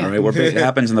shit. Yeah. All right, we're big. It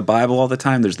happens in the Bible all the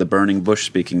time. There's the burning bush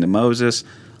speaking to Moses.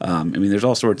 There's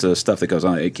all sorts of stuff that goes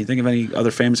on. Can you think of any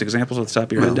other famous examples off the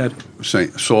top of your head, Dad?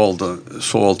 Saul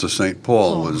to St.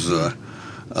 Paul was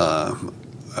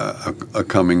a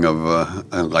coming of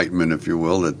enlightenment, if you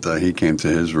will, that he came to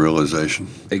his realization.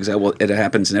 Exactly. Well, it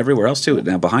happens in everywhere else too.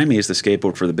 Now, behind me is the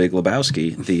skateboard for the Big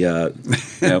Lebowski. There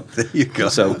you go.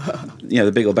 So,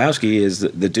 the Big Lebowski is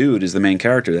the dude is the main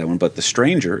character of that one, but the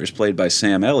stranger is played by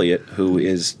Sam Elliott, who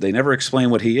is they never explain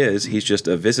what he is. He's just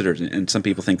a visitor, and some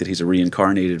people think that he's a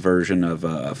reincarnated version of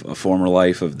a former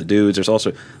life of the dudes. There's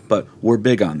also, but we're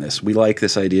big on this. We like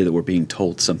this idea that we're being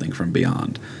told something from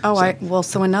beyond.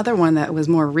 So another one that was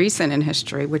more recent in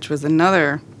history, which was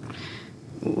another,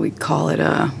 we call it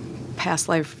a past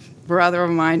life brother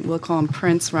of mine. We'll call him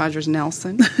Prince Rogers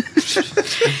Nelson.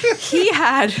 He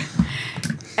had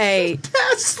a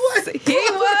past life. He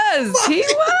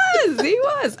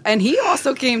was, and he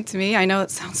also came to me. I know it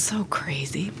sounds so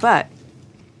crazy, but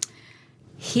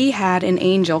he had an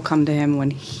angel come to him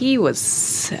when he was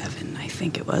 7, I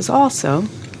think it was, also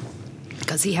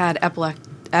because he had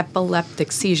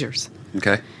epileptic seizures.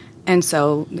 Okay. And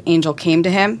so the angel came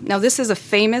to him. Now, this is a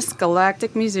famous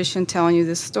galactic musician telling you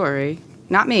this story,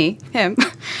 not me, him,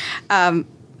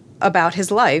 about his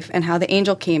life and how the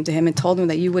angel came to him and told him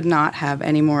that you would not have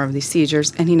any more of these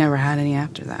seizures, and he never had any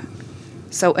after that.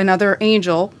 So another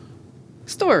angel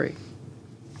story.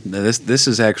 Now, this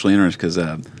is actually interesting because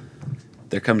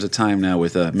there comes a time now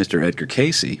with Mr. Edgar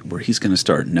Casey where he's going to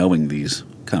start knowing these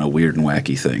kind of weird and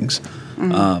wacky things.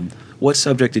 Mm-hmm. What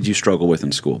subject did you struggle with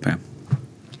in school, Pam?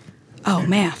 Oh,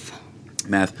 math.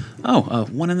 Math. Oh,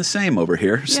 one and the same over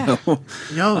here. Yeah. So,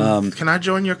 can I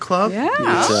join your club?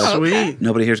 Yeah. Sweet. Okay.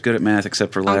 Nobody here's good at math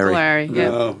except for Larry. Uncle Larry, yeah.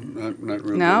 No, not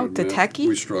really. No? good at The math. techie?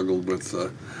 We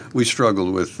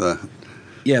struggled with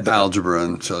Yeah, but algebra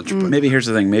and such. But maybe here's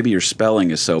the thing. Maybe your spelling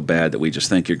is so bad that we just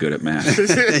think you're good at math.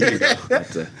 there you go.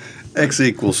 But, X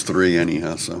equals 3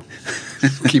 anyhow, so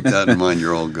keep that in mind.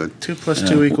 You're all good. 2 +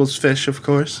 2 equals fish, of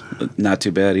course. not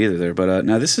too bad either there. But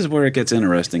now this is where it gets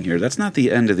interesting here. That's not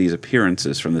the end of these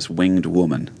appearances from this winged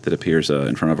woman that appears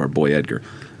in front of our boy Edgar.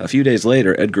 A few days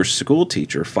later, Edgar's school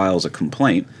teacher files a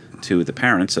complaint to the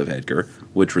parents of Edgar,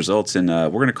 which results in, we're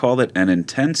going to call it an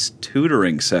intense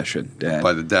tutoring session, Dad.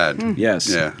 By the dad. Yes.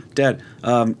 Yeah. Dad,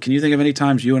 can you think of any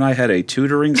times you and I had a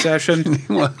tutoring session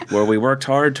where we worked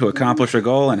hard to accomplish a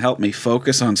goal and helped me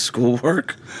focus on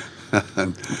schoolwork?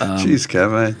 Jeez,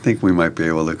 Kev, I think we might be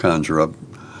able to conjure up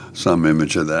some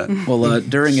image of that. Well,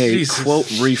 during a, Jesus.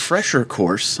 quote, refresher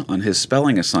course on his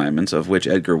spelling assignments, of which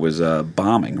Edgar was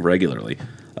bombing regularly,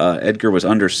 Edgar was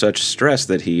under such stress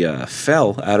that he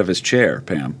fell out of his chair,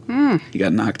 Pam. He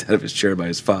got knocked out of his chair by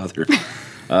his father,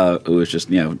 who was just,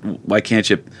 why can't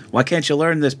you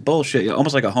learn this bullshit?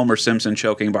 Almost like a Homer Simpson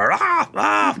choking bar.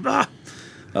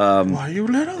 Why you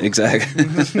little? Exactly.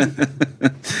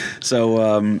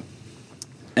 So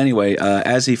Anyway,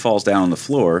 as he falls down on the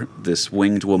floor, this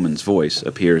winged woman's voice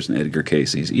appears in Edgar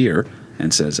Casey's ear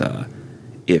and says,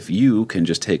 if you can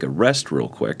just take a rest real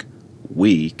quick,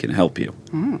 we can help you.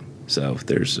 So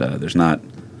there's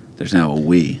now a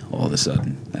we all of a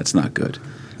sudden. That's not good.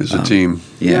 It's a team.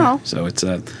 Yeah. No. So it's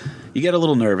you get a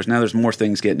little nervous. Now there's more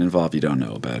things getting involved you don't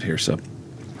know about here. So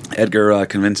Edgar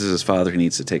convinces his father he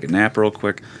needs to take a nap real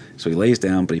quick. So he lays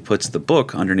down, but he puts the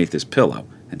book underneath his pillow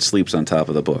and sleeps on top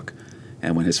of the book.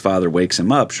 And when his father wakes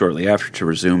him up shortly after to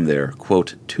resume their,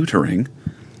 quote, tutoring,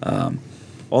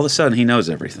 all of a sudden he knows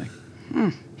everything.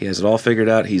 He has it all figured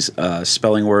out. He's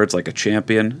spelling words like a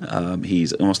champion.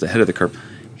 He's almost ahead of the curve.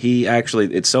 He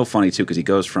actually, it's so funny, too, because he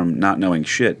goes from not knowing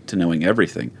shit to knowing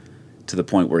everything to the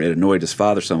point where it annoyed his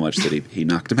father so much that he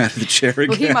knocked him out of the chair again.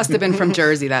 Well, he must have been from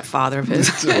Jersey, that father of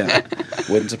his. Yeah.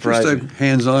 Wouldn't surprise Just a me.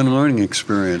 hands-on learning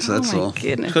experience, that's Oh, my all.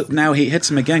 goodness. Now he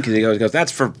hits him again because he goes,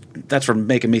 that's for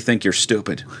making me think you're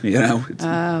stupid. You know?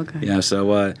 Okay. Yeah,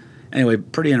 so anyway,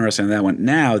 pretty interesting on that one.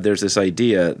 Now there's this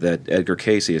idea that Edgar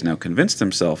Casey has now convinced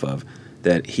himself of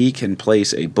that he can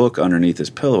place a book underneath his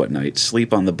pillow at night,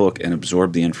 sleep on the book, and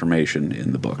absorb the information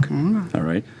in the book. All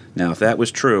right? Now, if that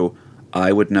was true,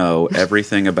 I would know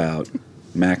everything about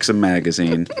Maxim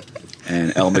Magazine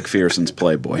and Elle Macpherson's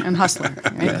Playboy. And Hustler.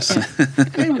 Right? Yes.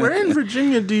 Hey, where in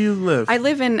Virginia do you live? I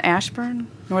live in Ashburn,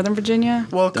 Northern Virginia.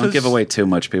 Well, Don't give away too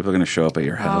much. People are going to show up at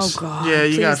your Oh, house. God. Yeah,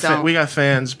 you Please don't. we got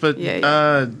fans, but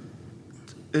Yeah.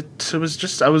 it was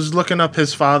just I was looking up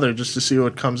his father just to see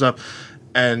what comes up,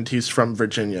 and he's from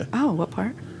Virginia. Oh, what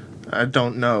part? I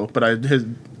don't know, but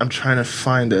I'm trying to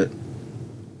find it.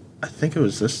 I think it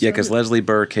was this. Yeah, because Leslie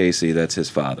Burr Casey, that's his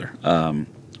father.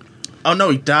 Oh no,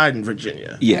 he died in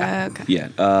Virginia. Yeah. Okay.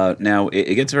 Yeah. Now,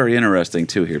 it gets very interesting,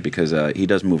 too, here, because he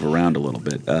does move around a little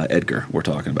bit. Edgar, we're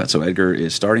talking about. So Edgar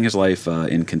is starting his life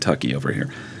in Kentucky over here.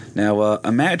 Now,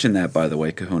 imagine that, by the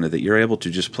way, Kahuna, that you're able to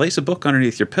just place a book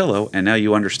underneath your pillow, and now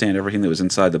you understand everything that was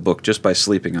inside the book just by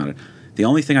sleeping on it. The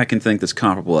only thing I can think that's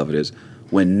comparable of it is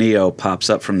when Neo pops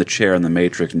up from the chair in The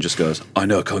Matrix and just goes, I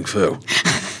know Kung Fu.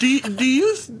 Do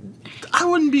you I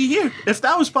wouldn't be here if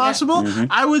that was possible.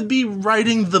 I would be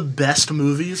writing the best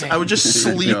movies. I would just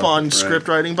sleep Yeah, on right. script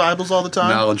writing Bibles all the time.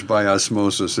 Knowledge by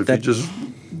osmosis. If you just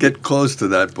get close to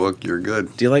that book, you're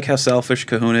good. Do you like how selfish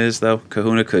Kahuna is, though?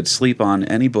 Kahuna could sleep on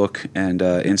any book and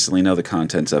instantly know the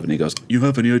contents of it. And he goes, you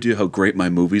have any idea how great my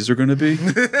movies are going to be?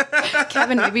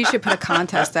 Kevin, maybe you should put a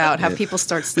contest out, have people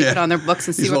start sleeping Yeah. on their books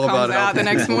and see He's what all comes about out the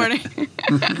helping next morning.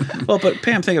 Well, but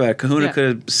Pam, think about it. Kahuna Yeah. could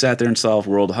have sat there and solved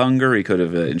world hunger. He could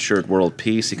have ensured world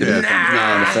peace. He could have Yeah.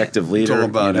 become an effective leader. all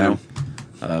about you know,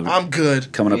 I'm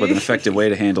good. coming up with an effective way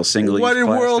to handle single-use What did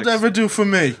world plastics. ever do for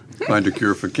me? Find a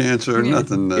cure for cancer,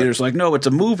 nothing. It's like, no, it's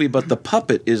a movie, but the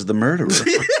puppet is the murderer.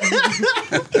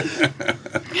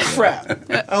 Crap.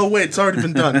 Oh wait, it's already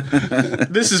been done.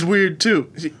 This is weird too.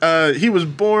 He was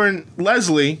born.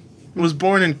 Leslie was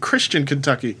born in Christian,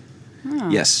 Kentucky.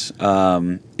 Yes,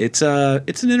 it's an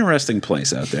interesting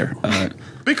place out there.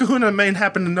 Big Kahuna may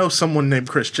happen to know someone named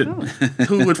Christian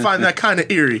who would find that kind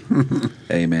of eerie.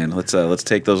 Hey, man, let's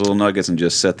take those little nuggets and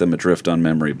just set them adrift on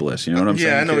memory bliss. You know what I'm saying?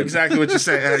 Yeah, I know kid? exactly what you're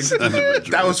saying.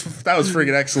 that was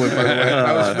freaking excellent, by the way.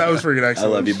 That was freaking I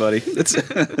excellent. love you, buddy.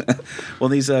 Well,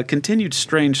 these continued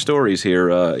strange stories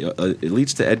here, it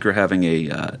leads to Edgar having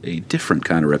a different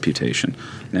kind of reputation.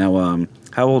 Now,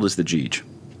 how old is the Jeej?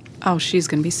 Oh, she's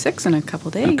going to be 6 in a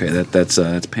couple days. Okay,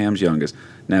 that's Pam's youngest.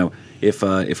 Now, if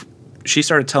she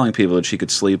started telling people that she could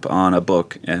sleep on a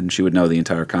book and she would know the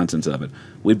entire contents of it,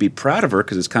 we'd be proud of her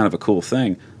because it's kind of a cool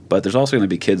thing. But there's also going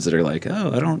to be kids that are like,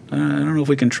 oh, I don't know if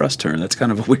we can trust her. That's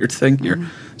kind of a weird thing here.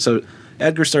 So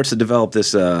Edgar starts to develop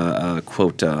this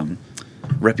quote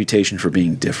reputation for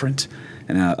being different.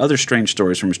 And other strange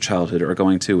stories from his childhood are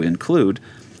going to include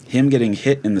him getting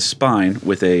hit in the spine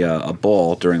with a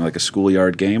ball during like a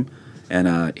schoolyard game,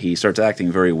 and he starts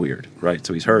acting very weird, right?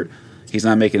 So he's hurt. He's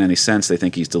not making any sense. They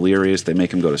think he's delirious. They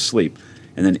make him go to sleep.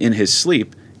 And then in his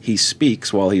sleep, he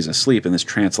speaks while he's asleep in this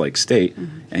trance-like state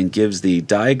and gives the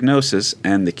diagnosis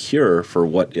and the cure for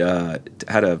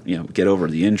how to get over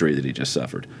the injury that he just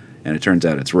suffered. And it turns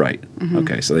out it's right.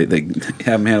 Okay, so they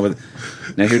have him handled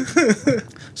with. Now here,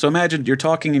 so imagine you're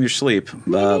talking in your sleep,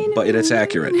 but it's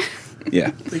accurate.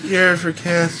 Yeah, The cure for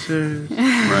cancer.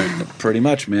 Right. pretty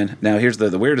much, man. Now here's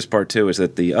the weirdest part too is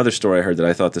that the other story I heard that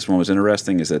I thought this one was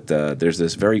interesting is that there's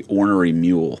this very ornery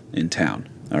mule in town,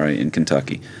 all right, in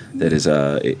Kentucky, that is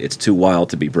it's too wild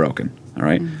to be broken, all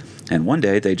right. And one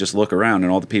day they just look around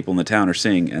and all the people in the town are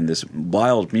seeing, and this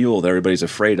wild mule that everybody's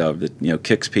afraid of that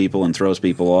kicks people and throws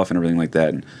people off and everything like that,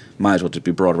 and might as well just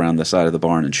be brought around the side of the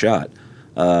barn and shot.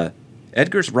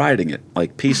 Edgar's riding it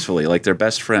like peacefully, like they're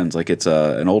best friends, like it's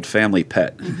an old family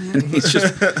pet. And he's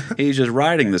just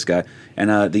riding this guy.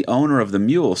 And the owner of the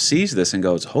mule sees this and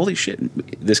goes, "Holy shit!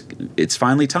 It's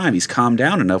finally time. He's calmed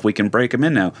down enough. We can break him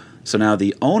in now." So now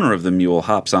the owner of the mule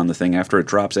hops on the thing after it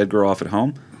drops Edgar off at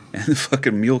home, and the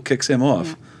fucking mule kicks him off.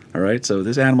 Yeah. All right, so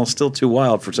this animal's still too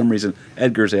wild. For some reason,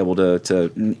 Edgar's able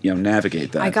to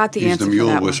navigate that. I got the He's answer the mule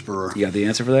for that whisperer. one. You got the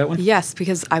answer for that one? Yes,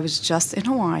 because I was just in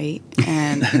Hawaii,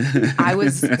 and I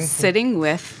was sitting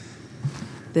with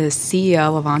the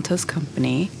CEO of Anto's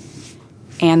company,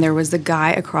 and there was a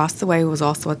guy across the way who was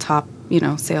also a top,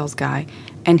 sales guy,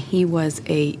 and he was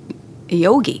a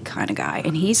yogi kind of guy,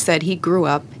 and he said he grew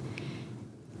up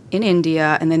in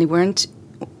India, and then he went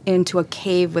into a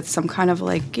cave with some kind of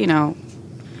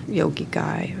yogi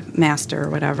guy, master or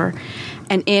whatever,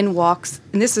 and in walks,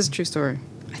 and this is a true story,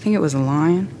 I think it was a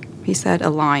lion. He said a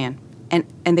lion, and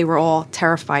they were all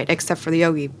terrified except for the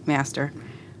yogi master,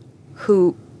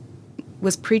 who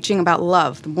was preaching about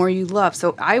love. The more you love,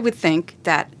 so I would think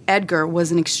that Edgar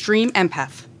was an extreme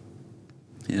empath.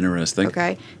 Interesting.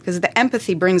 Okay, because the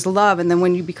empathy brings love, and then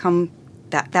when you become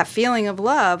that feeling of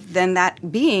love, then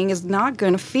that being is not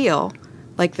going to feel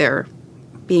like they're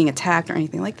being attacked or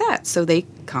anything like that. So they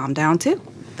calm down too.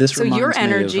 This so reminds your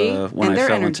energy me of when I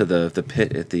fell into the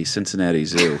pit at the Cincinnati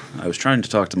Zoo. I was trying to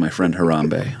talk to my friend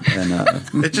Harambe,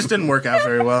 and It just didn't work out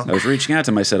very well. I was reaching out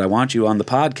to him. I said, "I want you on the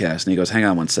podcast," and he goes, "Hang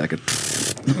on one second."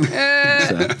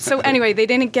 So anyway, they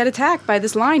didn't get attacked by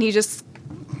this lion. He just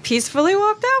peacefully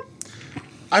walked out.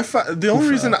 The only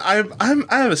reason I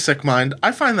have a sick mind,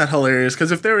 I find that hilarious,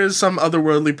 because if there is some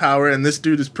otherworldly power and this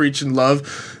dude is preaching love,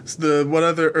 what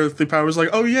other earthly power is like,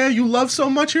 "Oh yeah, you love so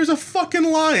much, here's a fucking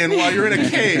lion while you're in a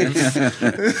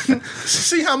cave.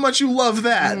 See how much you love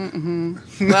that."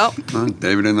 Mm-hmm. Well,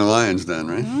 David and the Lions then,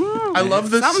 right? I love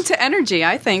this. Something to energy,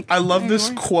 I think. I love this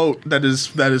quote that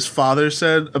his father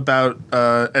said about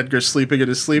Edgar sleeping in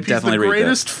his sleep. He's Definitely the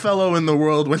greatest fellow in the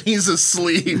world when he's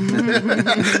asleep.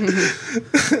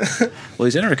 Well,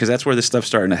 he's interesting because that's where this stuff's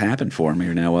starting to happen for him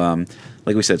here now.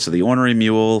 Like we said, so the ornery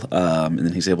mule, and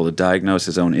then he's able to diagnose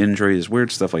his own injuries,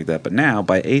 weird stuff like that. But now,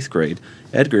 by 8th grade,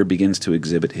 Edgar begins to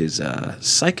exhibit his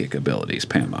psychic abilities,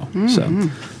 Pamo. Mm-hmm.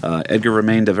 So Edgar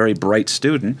remained a very bright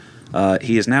student.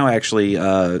 He is now actually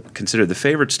considered the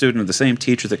favorite student of the same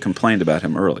teacher that complained about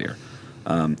him earlier.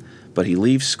 But he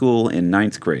leaves school in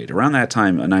 9th grade. Around that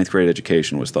time, a 9th grade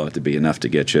education was thought to be enough to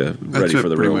get you ready for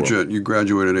the real world. That's pretty much it. You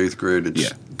graduated 8th grade.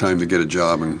 It's time to get a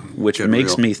job and which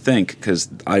makes me think, because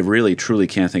I really, truly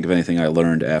can't think of anything I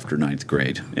learned after 9th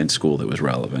grade in school that was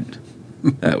relevant.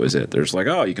 That was it. There's like,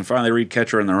 "Oh, you can finally read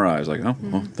Catcher in the Rye." I was like, "Oh,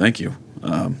 well, thank you."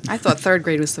 I thought 3rd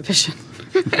grade was sufficient.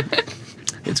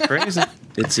 It's crazy.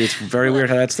 It's very weird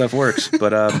how that stuff works.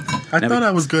 But I thought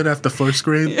I was good after 1st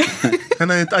grade,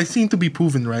 and I seem to be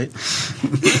proven right.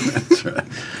 That's right.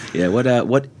 Yeah.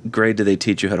 What grade do they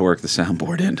teach you how to work the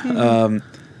soundboard in?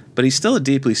 But he's still a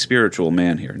deeply spiritual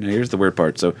man here. Now, here's the weird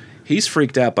part. So he's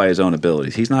freaked out by his own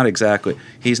abilities. He's not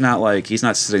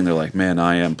sitting there like, "Man,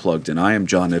 I am plugged in. I am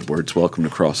John Edwards. Welcome to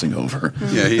Crossing Over."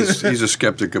 Yeah, he's a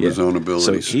skeptic of his own abilities.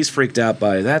 So he's freaked out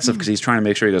by that stuff because he's trying to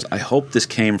make sure, he goes, "I hope this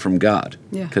came from God."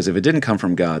 Yeah. Because if it didn't come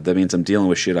from God, that means I'm dealing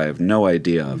with shit I have no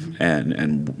idea of,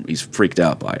 and he's freaked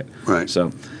out by it. Right.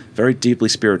 So very deeply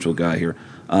spiritual guy here.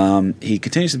 He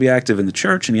continues to be active in the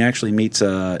church, and he actually meets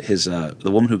the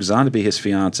woman who goes on to be his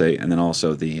fiance, and then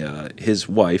also his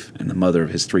wife and the mother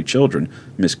of his 3 children,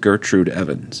 Miss Gertrude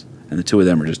Evans. And the two of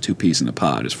them are just 2 peas in a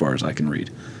pod, as far as I can read.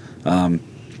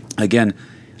 Again,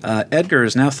 Edgar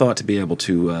is now thought to be able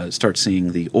to start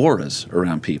seeing the auras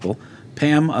around people.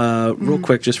 Pam, real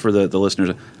quick, just for the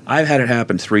listeners, I've had it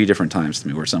happen 3 different times to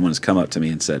me where someone has come up to me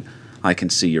and said, "I can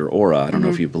see your aura." I don't know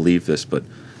if you believe this, but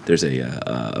there's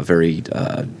a very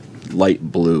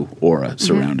light blue aura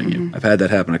surrounding you. I've had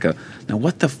that happen. I go, "Now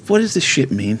what does this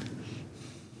shit mean?"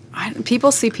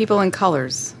 People see people in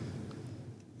colors.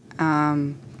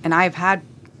 And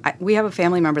we have a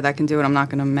family member that can do it. I'm not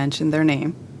going to mention their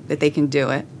name, that they can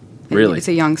do it. Really? It's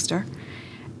a youngster.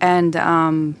 And,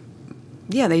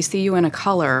 they see you in a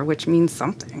color, which means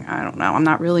something. I don't know. I'm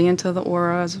not really into the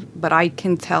auras, but I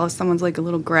can tell if someone's like a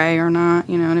little gray or not.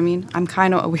 You know what I mean? I'm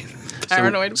kind of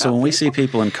paranoid about So when we see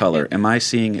people in color, am I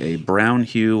seeing a brown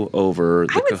hue over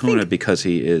the kahuna because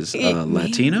he is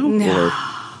Latino? No. Or?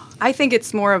 I think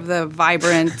it's more of the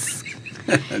vibrant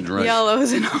Right.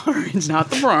 yellows and orange, not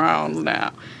the browns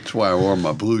now. That's why I wore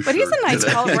my blue shirt. But he's a nice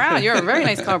color brown. You're a very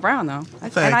nice color brown, though.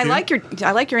 I like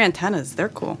your antennas. They're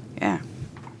cool. Yeah.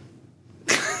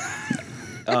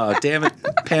 Oh, damn it.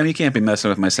 Pam, you can't be messing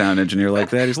with my sound engineer like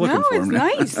that. He's looking for him now.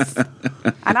 No, it's nice.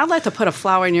 And I'd like to put a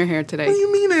flower in your hair today. What do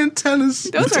you mean fucking antennas.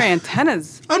 Those are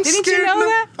antennas. I'm Didn't scared. you know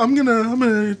that? I'm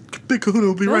gonna. Big Kahuna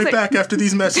will be Those right are- back after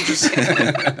these messages.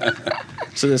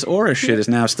 So this aura shit is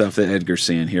now stuff that Edgar's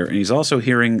seeing here, and he's also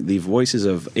hearing the voices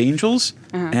of angels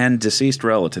and deceased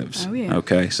relatives. Oh, yeah.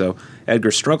 Okay, so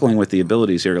Edgar's struggling with the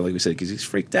abilities here, like we said, because he's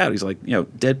freaked out. He's like,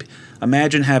 dead.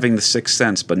 Imagine having the Sixth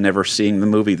Sense, but never seeing the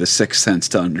movie The Sixth Sense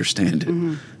to understand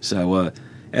it. So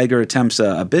Edgar attempts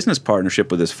a business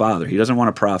partnership with his father. He doesn't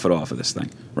want to profit off of this thing,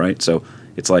 right? So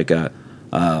it's like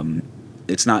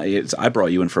it's not. I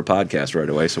brought you in for a podcast right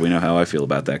away, so we know how I feel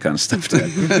about that kind of stuff,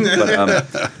 Ted.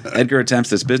 But Edgar attempts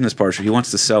this business partnership. He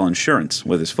wants to sell insurance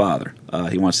with his father.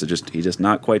 He's just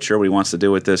not quite sure what he wants to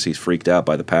do with this. He's freaked out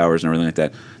by the powers and everything like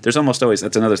that. There's almost always,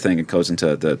 that's another thing that goes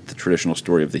into the traditional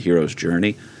story of the hero's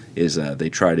journey, is they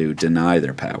try to deny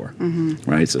their power,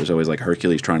 right? So there's always like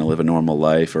Hercules trying to live a normal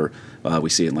life, or we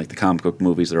see it in like the comic book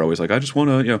movies. They're always like, I just want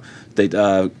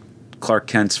to, Clark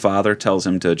Kent's father tells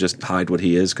him to just hide what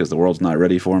he is because the world's not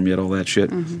ready for him yet, all that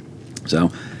shit.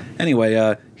 So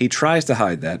anyway, he tries to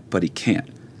hide that, but he can't.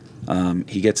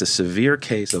 He gets a severe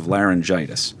case of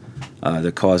laryngitis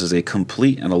that causes a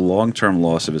complete and a long-term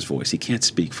loss of his voice. He can't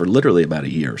speak for literally about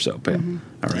a year or so, Pam.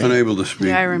 All right? Unable to speak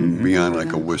Yeah, I remember. beyond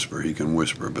like a whisper. He can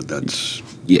whisper, but that's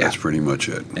pretty much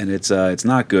it. And it's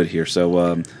not good here.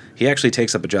 So he actually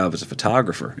takes up a job as a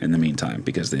photographer in the meantime,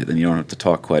 because then you don't have to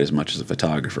talk quite as much as a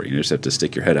photographer. You just have to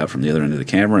stick your head out from the other end of the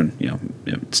camera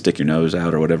and stick your nose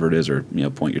out or whatever it is, or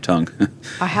point your tongue.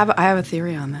 I have a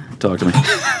theory on that. Talk to me.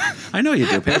 I know you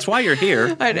do, Pam. That's why you're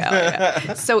here. I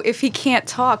know. So if he can't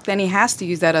talk, then he has to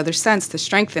use that other sense to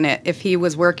strengthen it. If he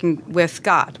was working with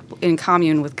God, in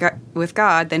commune with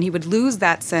God, then he would lose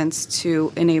that sense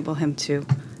to enable him to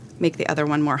make the other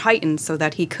one more heightened so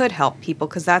that he could help people,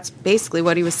 because that's basically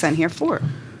what he was sent here for.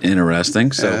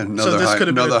 Interesting. So Another, this could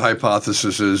have been another a-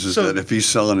 hypothesis is So- that if he's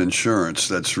selling insurance,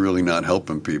 that's really not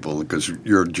helping people, because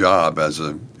your job as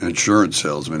an insurance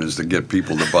salesman is to get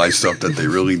people to buy stuff that they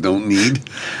really don't need.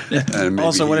 And maybe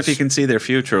also, what if he he's- can see their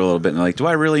future a little bit? And like, do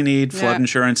I really need flood Yeah.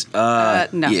 insurance? No.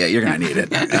 Yeah, you're going to need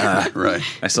it. Right.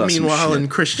 I saw Meanwhile, some shit. in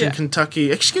Christian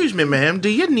Kentucky, excuse me, ma'am, do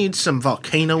you need some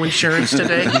volcano insurance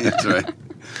today? That's right.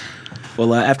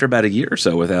 Well, after about a year or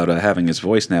so without having his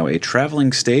voice now, a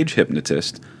traveling stage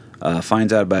hypnotist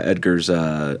finds out about Edgar's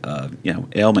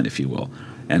ailment, if you will,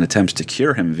 and attempts to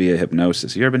cure him via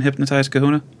hypnosis. You ever been hypnotized,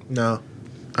 Kahuna? No,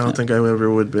 I don't think I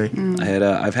ever would be.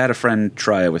 I've had a friend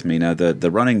try it with me. Now, the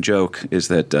running joke is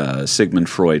that Sigmund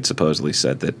Freud supposedly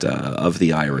said that of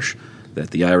the Irish,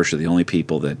 that the Irish are the only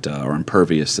people that are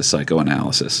impervious to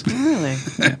psychoanalysis. Really?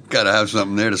 Got to have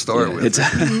something there to start with. It's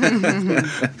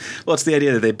well, it's the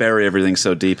idea that they bury everything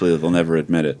so deeply that they'll never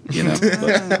admit it.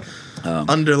 But,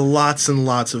 Under lots and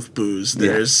lots of booze,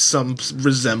 there's some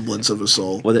resemblance of a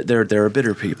soul. well, they're a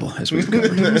bitter people, as we've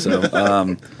covered.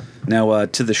 So now,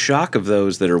 to the shock of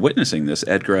those that are witnessing this,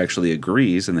 Edgar actually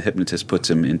agrees, and the hypnotist puts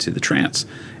him into the trance.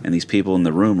 And these people in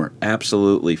the room are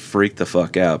absolutely freaked the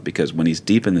fuck out, because when he's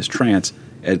deep in this trance,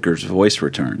 Edgar's voice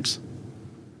returns.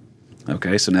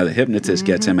 Okay, so now the hypnotist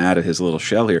gets him out of his little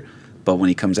shell here. But when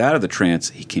he comes out of the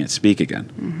trance, he can't speak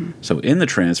again. So in the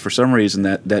trance, for some reason,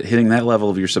 that hitting that level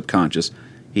of your subconscious,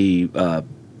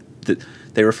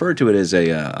 they refer to it as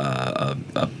a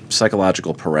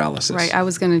psychological paralysis. Right. I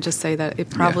was going to just say that it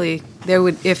probably there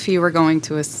would, if you were going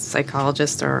to a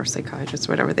psychologist or psychiatrist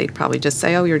or whatever, they'd probably just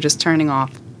say, "Oh, you're just turning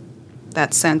off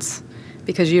that sense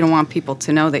because you don't want people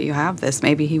to know that you have this."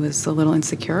 Maybe he was a little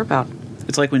insecure about it.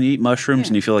 It's like when you eat mushrooms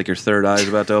and you feel like your third eye is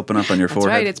about to open up on your That's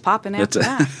forehead. right. It's popping after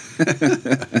that.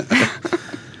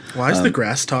 Why is the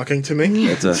grass talking to me?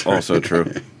 That's also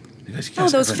true. Oh,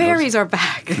 those fairies are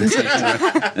back.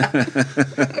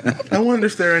 I wonder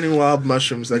if there are any wild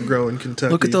mushrooms that grow in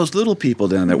Kentucky. Look at those little people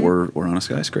down there. We're on a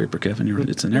skyscraper, Kevin.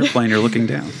 It's an airplane. You're looking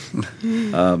down.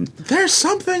 There's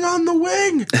something on the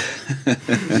wing.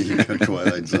 You got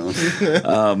Twilight Zone.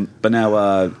 But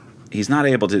now he's not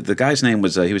able to. The guy's name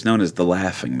was he was known as the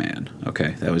Laughing Man.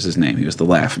 Okay, that was his name. He was the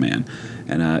Laugh Man,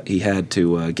 and he had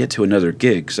to get to another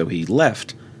gig, so he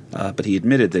left. But he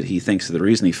admitted that he thinks that the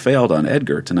reason he failed on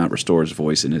Edgar to not restore his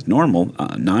voice in his normal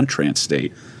non-trance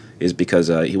state is because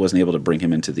he wasn't able to bring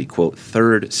him into the quote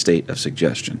third state of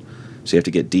suggestion. So you have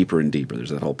to get deeper and deeper. There's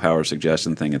that whole power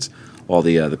suggestion thing. It's all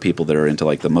the people that are into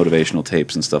like the motivational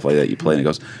tapes and stuff like that. You play and it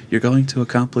goes, "You're going to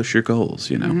accomplish your goals,"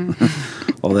 you know,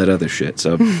 all that other shit.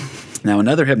 So now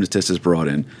another hypnotist is brought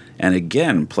in and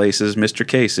again places Mr.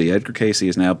 Casey. Edgar Casey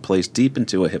is now placed deep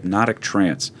into a hypnotic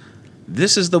trance.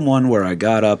 This is the one where I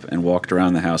got up and walked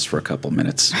around the house for a couple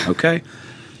minutes. Okay.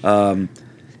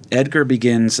 Edgar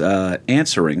begins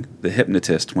answering the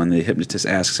hypnotist when the hypnotist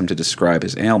asks him to describe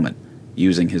his ailment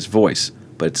using his voice.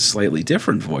 but it's a slightly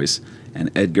different voice,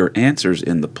 and Edgar answers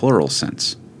in the plural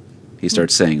sense. He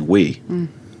starts saying we.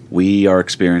 We are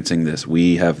experiencing this.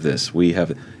 We have this. We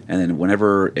have... And then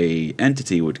whenever a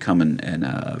entity would come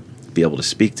and be able to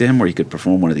speak to him, where he could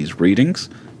perform one of these readings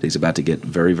that he's about to get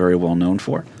very, very well known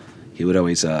for, he would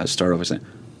always start off by saying,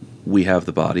 we have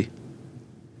the body.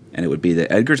 And it would be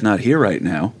that Edgar's not here right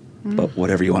now, but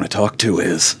whatever you want to talk to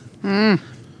is.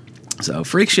 So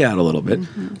freaks you out a little bit.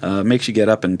 Makes you get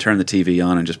up and turn the TV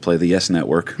on and just play the Yes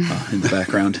Network in the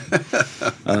background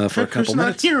for a couple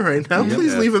minutes. Not here right now.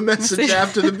 Please leave a message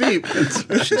after the beep.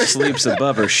 She sleeps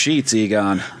above her sheets,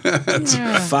 Egon.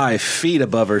 5 feet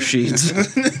above her sheets.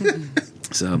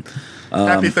 So,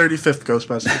 Happy 35th,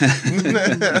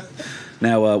 Ghostbusters.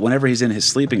 now, whenever he's in his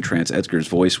sleeping trance, Edgar's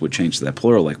voice would change to that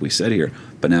plural, like we said here.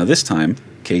 But now this time,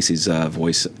 Casey's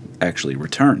voice actually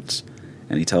returns.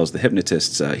 And he tells the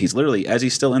hypnotists, he's literally, as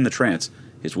he's still in the trance,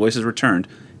 his voice has returned,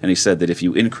 and he said that if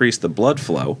you increase the blood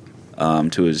flow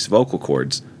to his vocal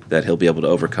cords, that he'll be able to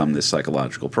overcome this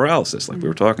psychological paralysis, like we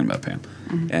were talking about, Pam.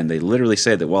 And they literally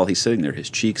say that while he's sitting there, his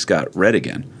cheeks got red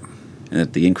again, and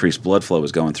that the increased blood flow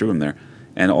was going through him there,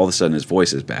 and all of a sudden his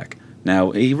voice is back.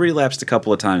 Now, he relapsed a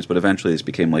couple of times, but eventually this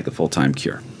became like a full-time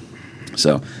cure.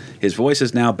 So his voice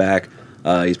is now back.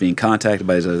 He's being contacted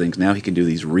by his other things. Now he can do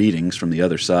these readings from the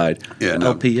other side. Yeah,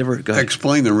 LP, go ahead.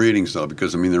 Explain the readings, though,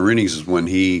 because, I mean, the readings is when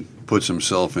he puts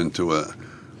himself into a...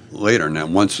 Later, now,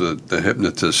 once the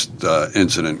hypnotist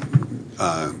incident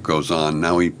goes on,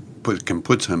 now he can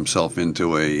put himself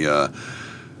into a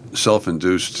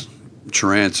self-induced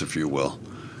trance, if you will.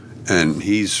 And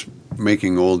he's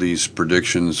making all these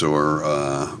predictions or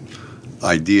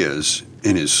ideas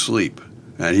in his sleep.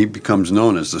 And he becomes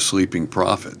known as the sleeping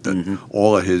prophet. That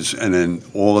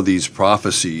all of these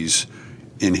prophecies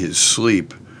in his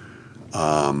sleep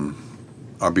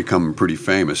are becoming pretty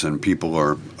famous, and people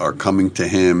are coming to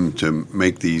him to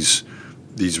make these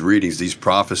readings, these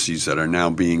prophecies that are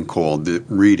now being called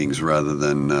readings rather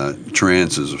than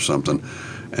trances or something.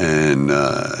 And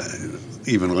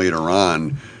even later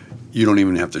on, you don't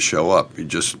even have to show up. You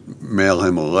just mail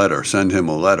him a letter, send him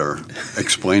a letter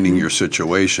explaining your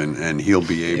situation, and he'll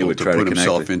be able to put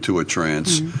himself into a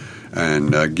trance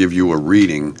and give you a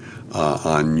reading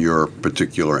on your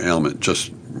particular ailment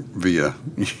just via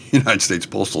United States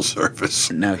Postal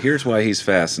Service. Now, here's why he's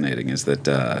fascinating, is that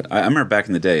I remember back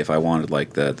in the day, if I wanted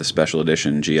like the special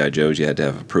edition G.I. Joes, you had to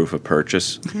have a proof of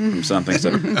purchase from something. So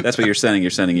that's what you're sending.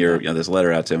 You're sending this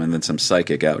letter out to him, and then some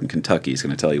psychic out in Kentucky is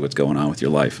going to tell you what's going on with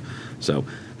your life. So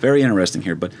very interesting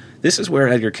here. But this is where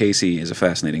Edgar Casey is a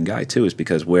fascinating guy, too, is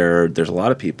because where there's a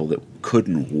lot of people that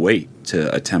couldn't wait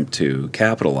to attempt to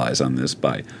capitalize on this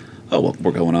by, oh, well,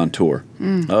 we're going on tour.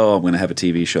 Oh, I'm going to have a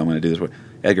TV show. I'm going to do this.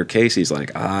 Edgar Casey's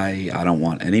like, I don't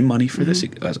want any money for this. He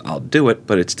goes, I'll do it,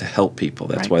 but it's to help people.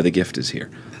 That's why the gift is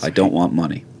here. I don't want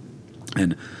money.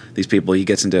 And these people, he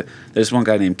gets into, there's one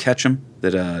guy named Ketchum,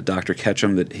 that Dr.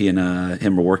 Ketchum, that he and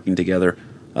him were working together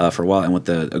for a while. And what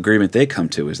the agreement they come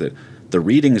to is that the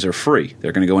readings are free.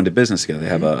 They're going to go into business together. They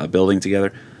have a building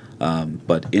together.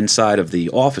 But inside of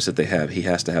the office that they have, he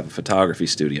has to have a photography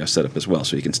studio set up as well,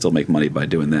 so he can still make money by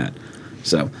doing that.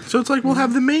 So it's like we'll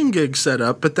have the main gig set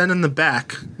up, but then in the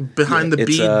back, behind the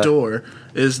bead door,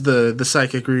 is the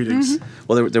psychic readings.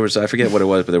 Well, there was, I forget what it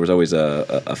was, but there was always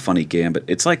a funny gambit.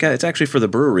 It's like it's actually for the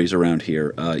breweries around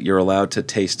here. You're allowed to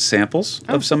taste samples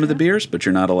of some of the beers, but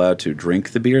you're not allowed to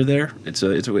drink the beer there.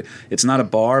 It's not a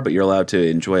bar, but you're allowed to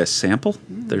enjoy a sample.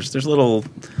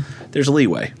 There's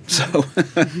leeway. So,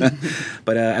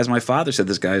 but as my father said,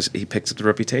 this guy's, he picks up the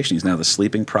reputation. He's now the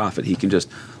sleeping prophet. He can just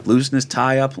loosen his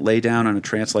tie up, lay down in a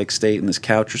trance-like state in this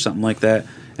couch or something like that,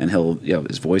 and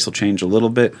his voice will change a little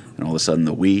bit, and all of a sudden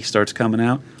the we starts coming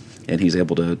out, and he's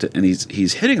able to and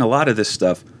he's hitting a lot of this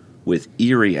stuff with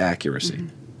eerie accuracy.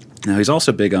 Now he's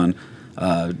also big on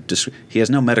he has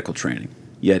no medical training,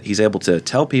 yet he's able to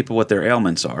tell people what their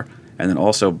ailments are, and then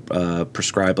also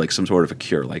prescribe like some sort of a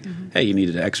cure, like, hey, you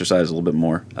need to exercise a little bit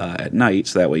more at night,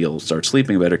 so that way you'll start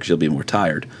sleeping better because you'll be more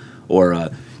tired. Or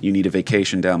you need a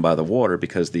vacation down by the water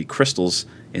because the crystals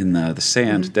in the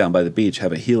sand down by the beach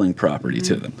have a healing property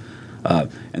to them.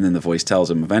 And then the voice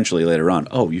tells him eventually later on,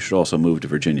 oh, you should also move to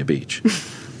Virginia Beach.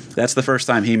 That's the first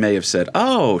time he may have said,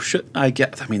 oh, shouldn't I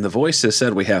get... I mean, the voice has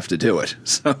said we have to do it.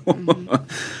 So...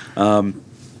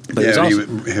 But yeah,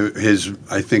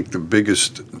 I think the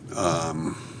biggest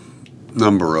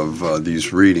number of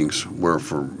these readings were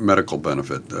for medical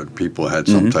benefit. That people had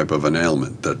some type of an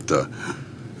ailment.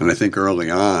 And I think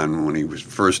early on, when he was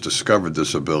first discovered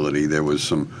this ability, there was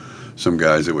some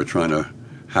guys that were trying to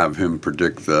have him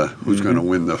predict who's going to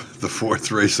win the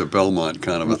fourth race at Belmont,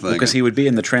 kind of a thing. Because he would be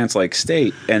in the trance-like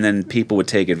state, and then people would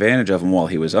take advantage of him while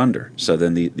he was under. So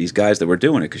then these guys that were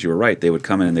doing it, because you were right, they would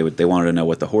come in and they wanted to know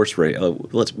what the horse race.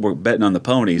 We're betting on the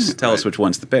ponies. Tell us which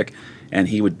ones to pick. And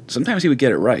sometimes he would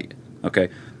get it right. Okay,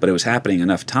 but it was happening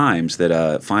enough times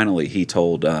that finally he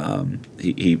told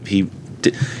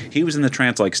he was in the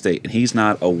trance-like state, and he's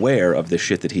not aware of the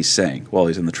shit that he's saying while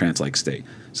he's in the trance-like state.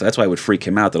 So that's why it would freak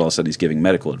him out that all of a sudden he's giving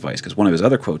medical advice. Because one of his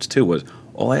other quotes, too, was,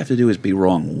 all I have to do is be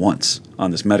wrong once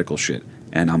on this medical shit,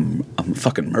 and I'm a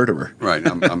fucking murderer. Right.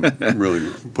 I'm really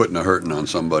putting a hurting on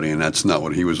somebody, and that's not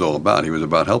what he was all about. He was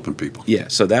about helping people. Yeah,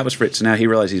 so that was so now he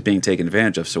realized he's being taken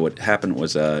advantage of. So what happened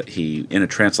was he, in a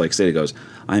trance-like state, he goes,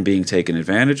 I'm being taken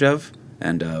advantage of,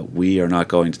 and we are not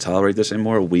going to tolerate this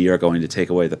anymore. We are going to take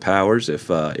away the powers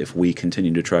if we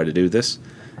continue to try to do this.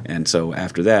 And so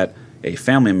after that, a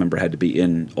family member had to be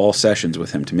in all sessions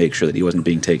with him to make sure that he wasn't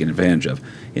being taken advantage of.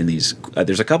 In these,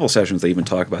 there's a couple sessions they even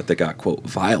talk about that got, quote,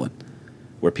 violent,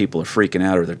 where people are freaking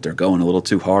out or they're going a little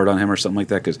too hard on him or something like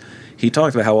that, because he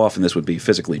talked about how often this would be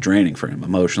physically draining for him,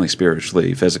 emotionally,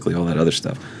 spiritually, physically, all that other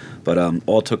stuff. But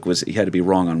all it took was he had to be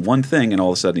wrong on one thing, and all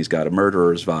of a sudden he's got a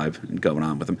murderer's vibe going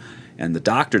on with him. And the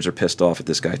doctors are pissed off at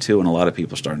this guy too, and a lot of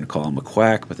people are starting to call him a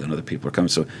quack, but then other people are coming.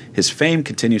 So his fame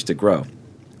continues to grow.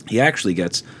 He actually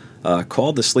gets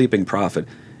called the Sleeping Prophet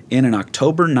in an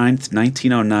October 9th,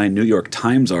 1909 New York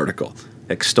Times article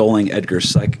extolling Edgar's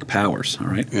psychic powers, all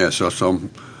right? Yeah, so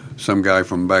some guy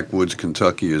from backwoods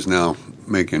Kentucky is now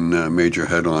making major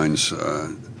headlines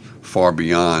far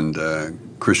beyond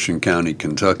Christian County,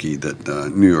 Kentucky,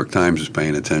 that New York Times is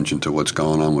paying attention to what's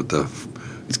going on with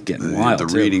it's getting wild, the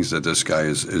readings that this guy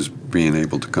is being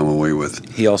able to come away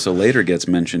with. He also later gets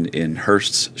mentioned in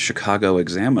Hearst's Chicago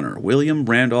Examiner. William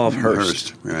Randolph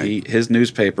Hearst. Right. His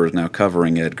newspaper is now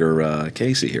covering Edgar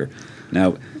Casey here.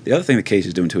 Now, the other thing that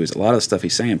Casey's doing, too, is a lot of the stuff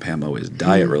he's saying, Pamo, is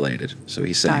diet-related. So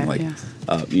he's saying,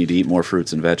 Diet, you need to eat more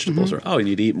fruits and vegetables, or, you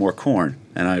need to eat more corn.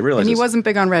 And I realized And he wasn't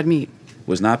big on red meat.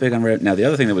 Was not big on red. Now, the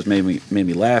other thing that was made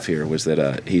me laugh here was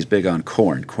that he's big on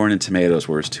corn. Corn and tomatoes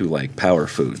were his two, power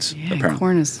foods, Yeah, apparently.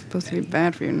 corn is supposed to be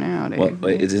bad for you nowadays. Well,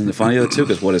 isn't it funny, though, too?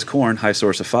 Because what is corn? High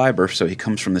source of fiber. So he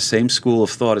comes from the same school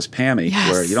of thought as Pammy, Yes.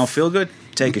 where you don't feel good?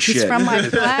 Take a He's shit. from my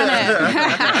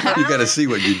planet. You got to see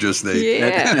what you just ate.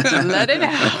 Yeah, let it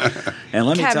out. And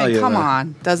let me tell Kevin, you, come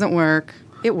on. Doesn't work.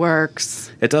 It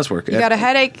works. it does work. You got a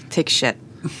headache? Take shit.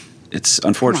 It's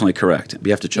unfortunately correct.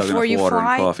 You have to chug Before enough you water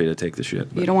fly, and coffee to take the shit.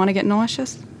 You don't want to get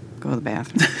nauseous? Go to the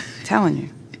bathroom. I'm telling you.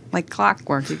 Like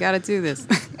clockwork. You got to do this.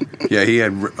 Yeah, he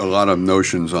had a lot of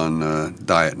notions on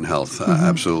diet and health.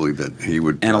 Absolutely, that he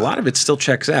would. And a lot of it still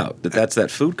checks out. That's that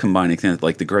food combining thing,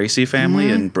 like the Gracie family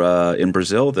in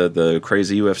Brazil, the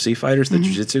crazy UFC fighters, the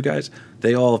jiu-jitsu guys.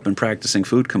 They all have been practicing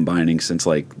food combining since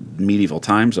medieval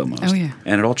times almost. Oh, yeah.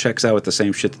 And it all checks out with the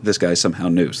same shit that this guy somehow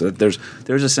knew. So there's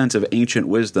a sense of ancient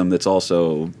wisdom that's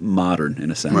also modern in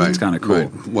a sense. Right, It's kind of cool.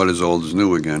 Right. What is old is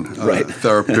new again. Right.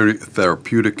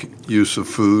 Therapeutic use of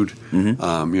food.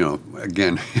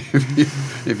 Again,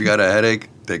 if you got a headache,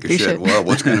 take a Take shit. shit. Well,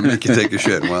 what's going to make you take a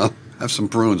shit? Well, have some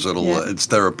prunes. Yeah. It's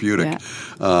therapeutic.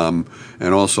 Yeah.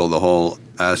 And also the whole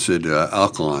acid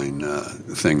alkaline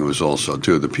thing was also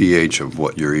too. The pH of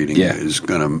what you're eating is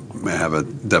going to have a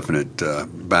definite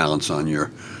balance on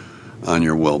your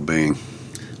well-being.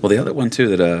 Well, the other one,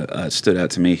 too, that stood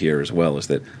out to me here as well is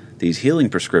that these healing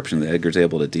prescriptions that Edgar's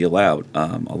able to deal out,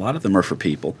 a lot of them are for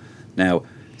people. Now,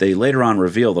 they later on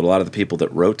reveal that a lot of the people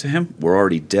that wrote to him were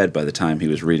already dead by the time he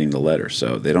was reading the letter.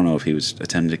 So they don't know if he was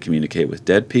attempting to communicate with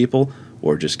dead people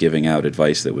or just giving out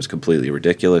advice that was completely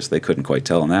ridiculous. They couldn't quite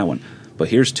tell on that one. But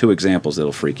here's two examples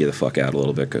that'll freak you the fuck out a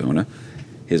little bit, Kahuna.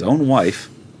 His own wife,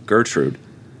 Gertrude,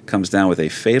 comes down with a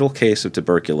fatal case of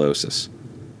tuberculosis.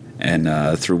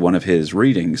 And through one of his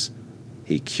readings,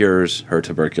 he cures her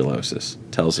tuberculosis,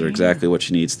 tells her exactly what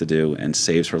she needs to do, and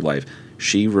saves her life.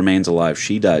 She remains alive.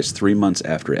 She dies 3 months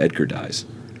after Edgar dies.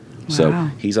 So Wow.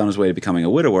 he's on his way to becoming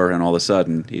a widower, and all of a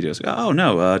sudden he goes, "Oh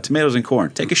no, tomatoes and corn.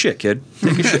 Take a shit, kid.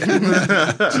 Take a shit."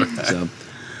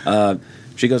 So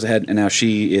she goes ahead, and now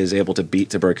she is able to beat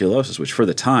tuberculosis, which for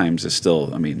the times is still,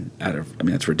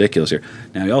 that's ridiculous here.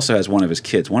 Now he also has one of his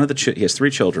kids. He has 3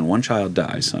 children. One child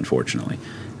dies, unfortunately,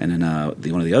 and then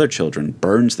one of the other children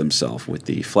burns themselves with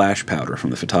the flash powder from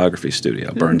the photography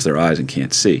studio. Burns their eyes and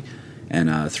can't see.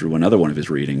 And through another one of his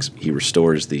readings, he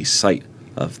restores the sight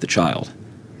of the child.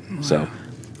 Wow. So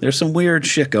there's some weird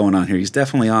shit going on here. He's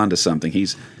definitely on to something.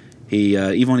 He's he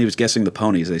even when he was guessing the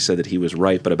ponies, they said that he was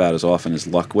right, but about as often as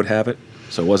luck would have it.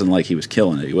 So it wasn't like he was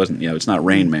killing it. He wasn't, it's not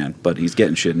Rain Man, but he's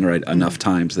getting shit right enough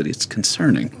times that it's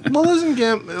concerning. Well,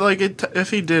 if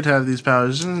he did have these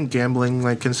powers, isn't gambling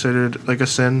like considered like a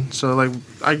sin? So like,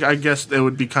 I guess it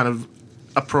would be kind of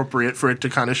appropriate for it to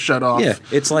kind of shut off. Yeah,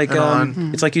 it's like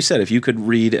it's like you said, if you could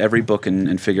read every book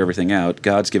and figure everything out,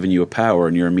 God's given you a power,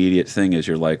 and your immediate thing is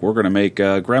you're like, we're going to make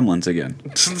Gremlins again.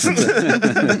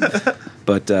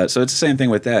 But so it's the same thing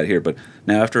with that here. But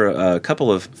now after a couple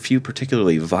of few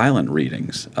particularly violent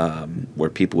readings, where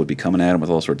people would be coming at him with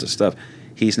all sorts of stuff,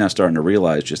 he's now starting to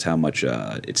realize just how much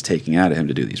it's taking out of him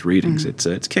to do these readings.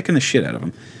 It's kicking the shit out of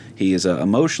him. He is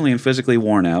emotionally and physically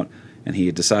worn out. And he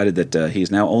had decided that he's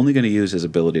now only going to use his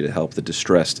ability to help the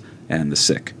distressed and the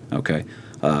sick. Okay,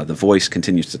 the voice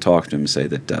continues to talk to him and say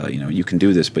that you can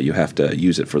do this, but you have to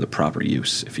use it for the proper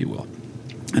use, if you will.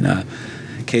 And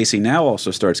Casey now also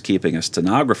starts keeping a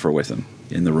stenographer with him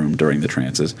in the room during the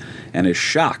trances, and is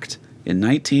shocked in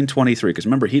 1923 because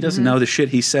remember he doesn't know the shit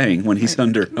he's saying when he's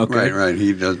under. Okay, right.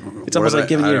 He does. It's almost like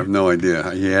giving you. I have no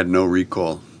idea. He had no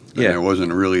recall. Yeah. There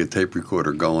wasn't really a tape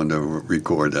recorder going to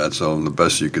record that, so the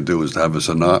best you could do is to have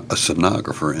a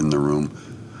stenographer in the room.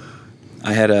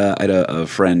 I had a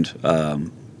friend,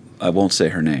 I won't say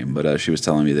her name, but she was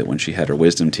telling me that when she had her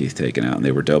wisdom teeth taken out and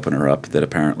they were doping her up, that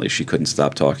apparently she couldn't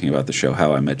stop talking about the show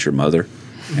How I Met Your Mother.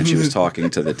 And she was talking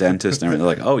to the dentist and everything.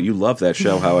 They're like, oh, you love that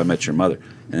show How I Met Your Mother.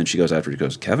 And then she goes after, she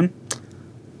goes, Kevin?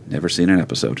 Never seen an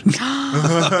episode.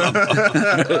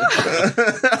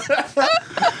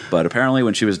 But apparently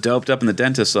when she was doped up in the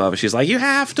dentist's office, she's like, you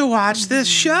have to watch this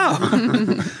show.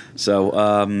 So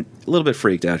a little bit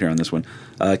freaked out here on this one.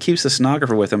 Keeps the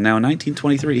stenographer with him. Now in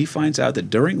 1923, he finds out that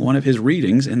during one of his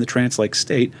readings in the trance-like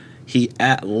state, he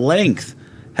at length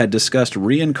had discussed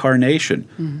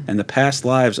reincarnation and the past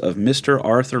lives of Mr.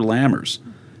 Arthur Lammers.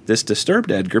 This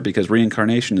disturbed Edgar because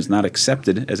reincarnation is not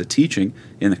accepted as a teaching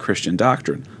in the Christian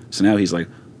doctrine. So now he's like,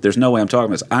 there's no way I'm talking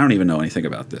about this. I don't even know anything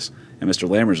about this. And Mr.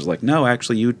 Lammers is like, no,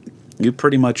 actually, you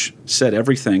pretty much said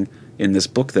everything in this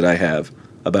book that I have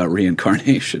about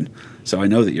reincarnation. So I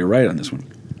know that you're right on this one.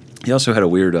 He also had a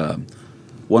weird,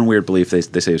 one weird belief they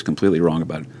say is completely wrong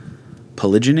about it.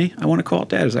 Polygyny, I want to call it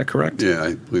that. Is that correct? Yeah,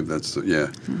 I believe that's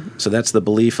yeah. So that's the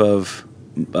belief of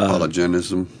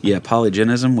polygenism. Yeah,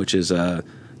 polygenism, which is that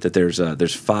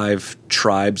there's 5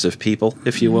 tribes of people,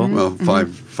 if you will. Well,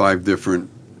 five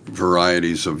different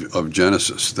varieties of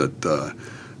Genesis that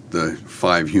the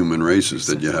 5 human races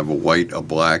that you have a white, a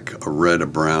black, a red, a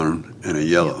brown, and a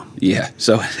yellow. Yeah.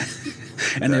 So,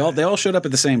 and they all showed up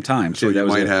at the same time. So too.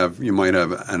 you might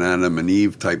have an Adam and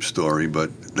Eve type story, but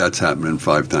that's happening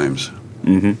 5 times.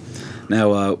 Mm-hmm.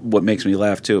 Now, what makes me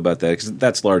laugh too about that, because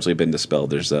that's largely been dispelled.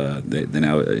 There's they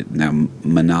now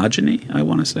monogeny. I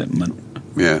want to say.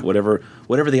 Yeah. Whatever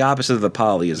the opposite of the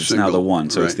poly is, it's now the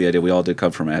one. So It's the idea we all did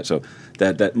come from it. So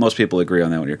that most people agree on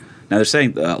that one here. Now they're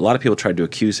saying a lot of people tried to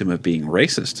accuse him of being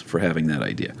racist for having that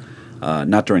idea.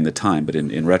 Not during the time, but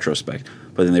in retrospect.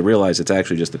 But then they realized it's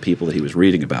actually just the people that he was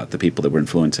reading about, the people that were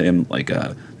influencing him, like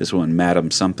this one, Madam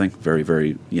something, very,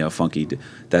 very funky.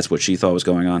 That's what she thought was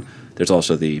going on. There's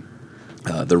also the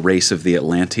race of the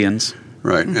Atlanteans.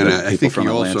 Right, and I think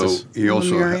he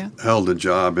also held a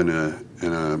job in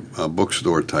a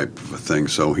bookstore type of a thing.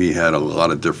 So he had a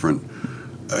lot of different.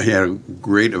 He had a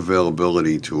great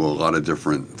availability to a lot of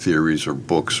different theories or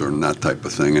books or that type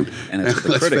of thing. And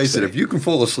let's face it, if you can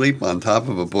fall asleep on top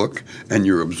of a book and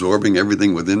you're absorbing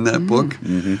everything within that book,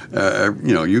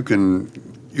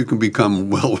 you can become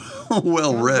well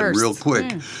read real quick.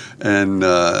 Yeah. And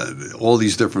all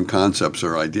these different concepts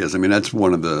or ideas. I mean, that's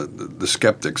one of the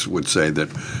skeptics would say that,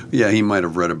 yeah, he might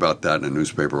have read about that in a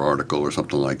newspaper article or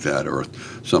something like that, or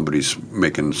somebody's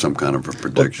making some kind of a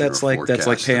prediction. Well, that's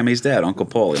like Pammy's dad, Uncle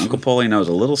Paulie. Uncle Paulie knows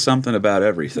a little something about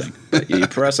everything. You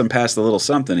press him past the little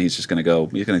something, he's just going to go.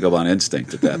 He's going to go on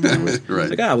instinct at that point.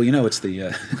 Right. It's like, it's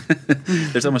the.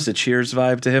 There's almost a Cheers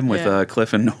vibe to him with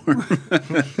Cliff and Norm.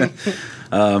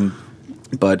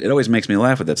 But it always makes me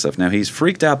laugh with that stuff. Now, he's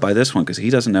freaked out by this one because he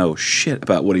doesn't know shit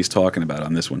about what he's talking about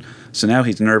on this one. So now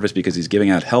he's nervous because he's giving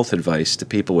out health advice to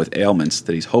people with ailments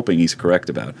that he's hoping he's correct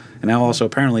about. And now also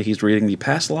apparently he's reading the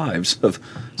past lives of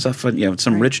stuff,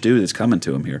 some rich dude that's coming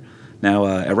to him here. Now,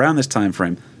 around this time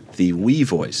frame, the wee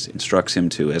voice instructs him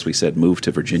to, as we said, move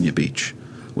to Virginia Beach,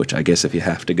 which I guess if you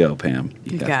have to go, Pam.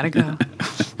 You gotta go.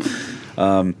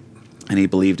 And he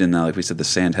believed in, like we said, the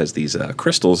sand has these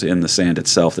crystals in the sand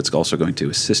itself that's also going to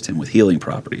assist him with healing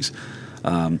properties.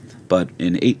 But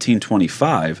in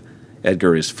 1825,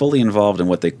 Edgar is fully involved in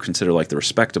what they consider like the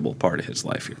respectable part of his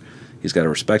life here. He's got a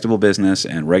respectable business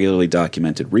and regularly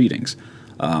documented readings.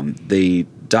 The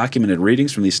documented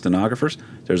readings from these stenographers,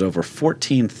 there's over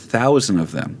 14,000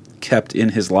 of them kept in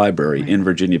his library in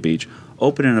Virginia Beach,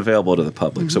 open and available to the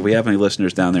public. So if we have any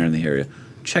listeners down there in the area,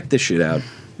 check this shit out.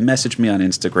 Message me on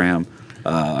Instagram,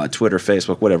 Twitter,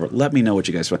 Facebook, whatever. Let me know what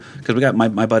you guys find. Because we got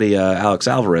my buddy Alex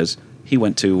Alvarez. He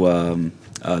went to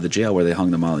the jail where they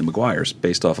hung the Molly Maguires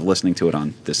based off of listening to it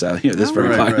on this this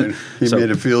very podcast. Right. He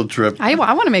made a field trip. I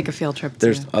want to make a field trip.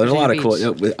 There's a lot of cool.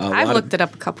 I looked it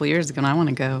up a couple years ago, and I want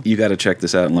to go. You got to check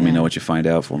this out and let me know what you find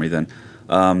out for me then.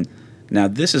 Now,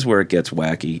 this is where it gets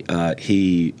wacky.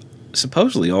 He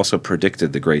supposedly also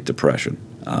predicted the Great Depression.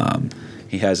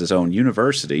 He has his own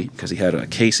university because he had a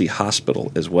Casey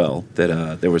Hospital as well.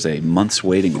 That there was a month's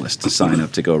waiting list to sign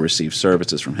up to go receive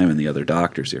services from him and the other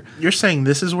doctors here. You're saying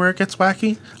this is where it gets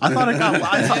wacky? I thought it got.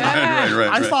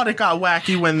 I thought it got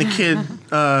wacky when the kid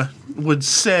would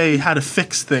say how to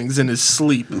fix things in his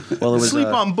sleep. Well, it was sleep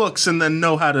on books and then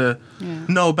know how to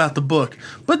know about the book.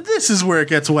 But this is where it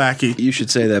gets wacky. You should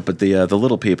say that, but the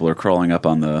little people are crawling up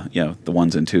on the the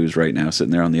ones and twos right now,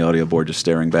 sitting there on the audio board, just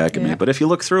staring back at me. But if you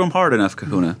look through them hard enough,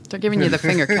 Kahuna, they're giving you the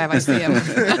finger, Kev. I see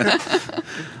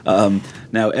them.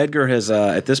 Now, Edgar has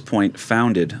at this point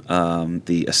founded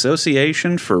the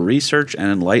Association for Research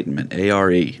and Enlightenment,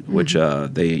 ARE, which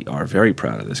they are very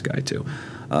proud of this guy too.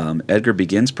 Edgar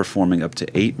begins performing up to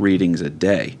 8 readings a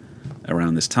day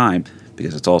around this time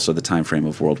because it's also the time frame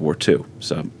of World War II.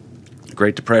 So,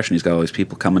 Great Depression, he's got all these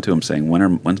people coming to him saying,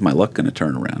 when's my luck going to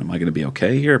turn around? Am I going to be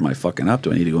okay here? Am I fucking up?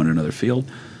 Do I need to go into another field?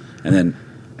 And then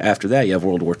after that, you have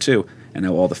World War II, and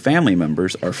now all the family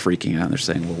members are freaking out. They're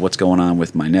saying, well, what's going on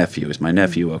with my nephew? Is my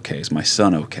nephew okay? Is my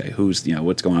son okay?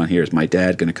 What's going on here? Is my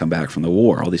dad going to come back from the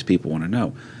war? All these people want to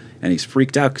know. And he's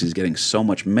freaked out because he's getting so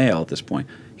much mail at this point.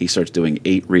 He starts doing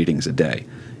 8 readings a day.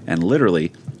 And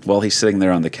literally, while he's sitting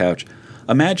there on the couch,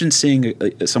 imagine seeing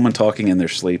someone talking in their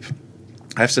sleep.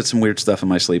 I've said some weird stuff in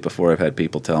my sleep before. I've had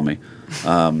people tell me.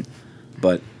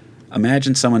 But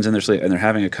imagine someone's in their sleep and they're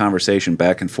having a conversation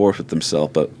back and forth with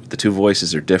themselves, but the two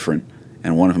voices are different,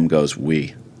 and one of them goes,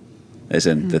 we. As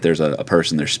in that there's a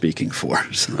person they're speaking for.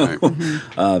 So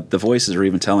the voices are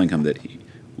even telling him that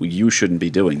you shouldn't be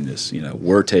doing this.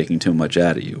 We're taking too much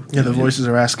out of you. Yeah, the voices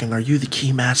are asking, are you the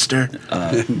key master?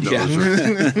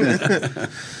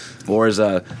 Or as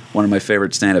one of my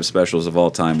favorite stand-up specials of all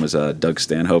time was Doug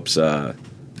Stanhope's No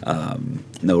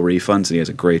Refunds, and he has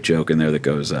a great joke in there that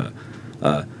goes,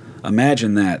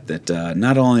 imagine that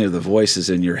not only are the voices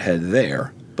in your head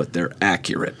there, but they're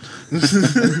accurate.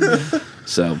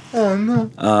 So,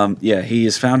 he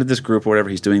has founded this group or whatever.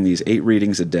 He's doing these 8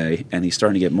 readings a day, and he's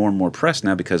starting to get more and more press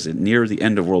now because near the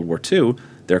end of World War II,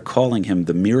 they're calling him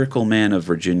the Miracle Man of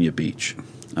Virginia Beach.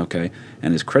 Okay?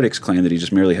 And his critics claim that he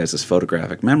just merely has this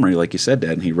photographic memory, like you said,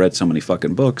 Dad, and he read so many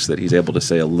fucking books that he's able to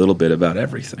say a little bit about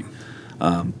everything.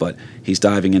 But he's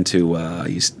diving into,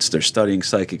 they're studying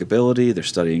psychic ability, they're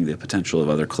studying the potential of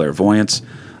other clairvoyance,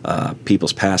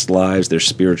 people's past lives, their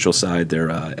spiritual side,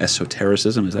 their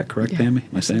esotericism. Is that correct, Pammy?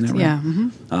 Am I saying that right? Yeah.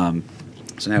 Mm-hmm.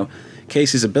 So now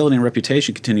Casey's ability and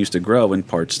reputation continues to grow in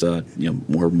parts to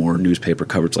more and more newspaper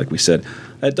coverage, like we said.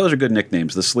 Those are good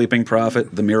nicknames. The Sleeping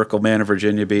Prophet, the Miracle Man of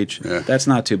Virginia Beach. Yeah. That's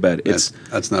not too bad.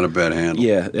 That's not a bad handle.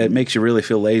 Yeah, it makes you really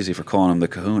feel lazy for calling him the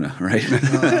Kahuna, right?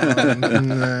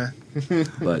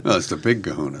 But no, it's the big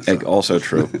Kahuna. So. Also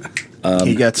true.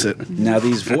 He gets it. Now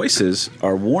these voices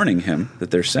are warning him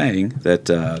that they're saying that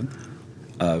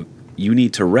you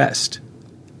need to rest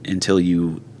until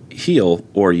you heal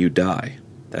or you die.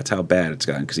 That's how bad it's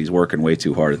gotten because he's working way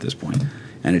too hard at this point.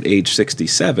 And at age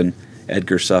 67,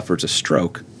 Edgar suffers a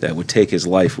stroke that would take his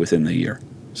life within the year.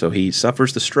 So he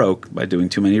suffers the stroke by doing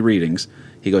too many readings.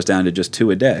 He goes down to just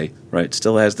 2 a day, right?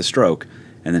 Still has the stroke,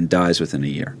 and then dies within a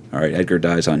year. All right, Edgar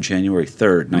dies on January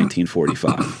 3rd,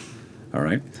 1945. All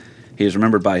right? He is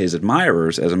remembered by his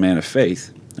admirers as a man of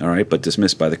faith, all right, but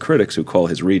dismissed by the critics who call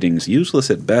his readings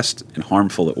useless at best and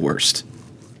harmful at worst.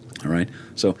 All right?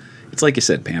 So it's like you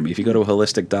said, Pammy, if you go to a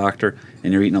holistic doctor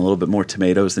and you're eating a little bit more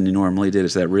tomatoes than you normally did,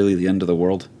 is that really the end of the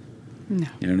world? No.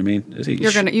 You know what I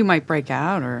mean? You might break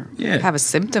out or have a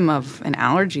symptom of an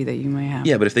allergy that you may have.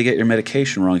 Yeah, but if they get your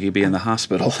medication wrong, you'd be in the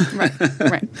hospital.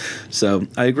 Right. So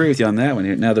I agree with you on that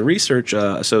one. Now, the Research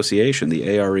Association,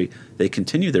 the ARE, they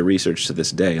continue their research to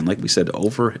this day. And like we said,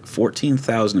 over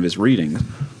 14,000 of his readings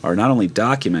are not only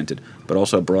documented, but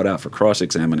also brought out for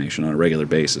cross-examination on a regular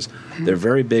basis. Mm-hmm. They're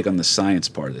very big on the science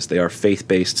part of this. They are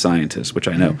faith-based scientists, which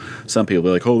I know some people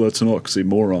will be like, oh, that's an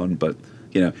oxymoron, but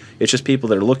it's just people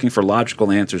that are looking for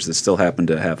logical answers that still happen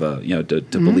to have a to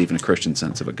believe in a Christian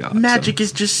sense of a God. Magic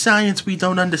is just science we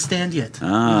don't understand yet.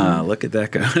 Look at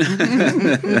that guy.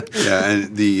 Yeah,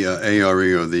 and the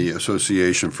ARE, or the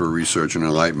Association for Research and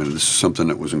Enlightenment, this is something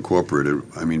that was incorporated,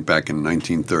 back in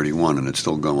 1931, and it's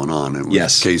still going on. And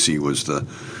Yes. Casey was the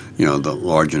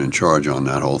large and in charge on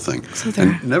that whole thing.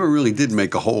 And never really did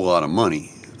make a whole lot of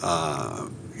money.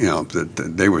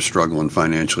 That they were struggling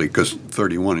financially because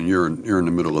 31, and you're in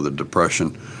the middle of the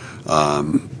Depression.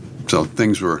 So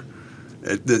things were.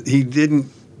 He didn't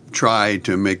try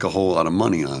to make a whole lot of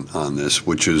money on this,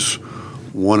 which is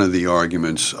one of the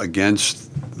arguments against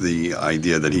the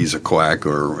idea that he's a quack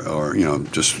or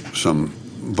just some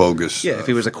bogus. Yeah, if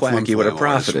he was a quack, he would have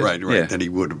profited. Right. Yeah. That he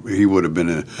would have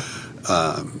been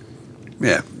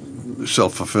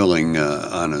self-fulfilling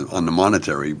on the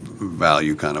monetary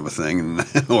value kind of a thing,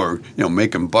 or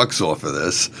making bucks off of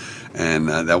this, and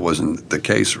that wasn't the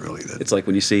case really. It's like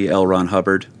when you see L. Ron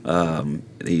Hubbard,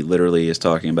 he literally is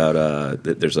talking about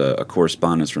that there's a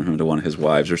correspondence from him to one of his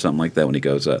wives or something like that when he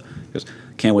goes,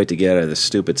 can't wait to get out of this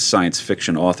stupid science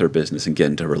fiction author business and get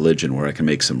into religion where I can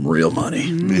make some real money.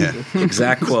 Yeah.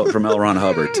 Exact quote from L. Ron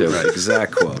Hubbard too. Right.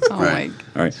 Exact quote. Right.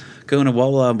 All right. Guna,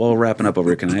 while we're wrapping up over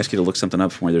here, can I ask you to look something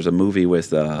up for me? There's a movie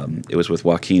with it was with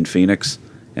Joaquin Phoenix,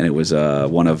 and it was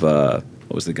one of what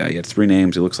was the guy? He had 3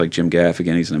 names. He looks like Jim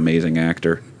Gaffigan. He's an amazing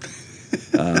actor.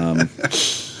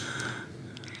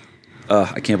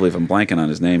 I can't believe I'm blanking on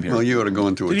his name here. Well, you ought to go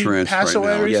into a Did he trance pass right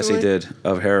away now. Yes, he recently? did,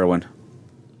 of heroin.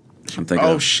 I'm thinking.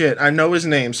 Oh shit! I know his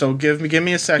name. So give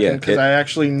me a second because I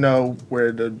actually know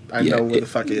where the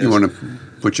fuck he is. You want to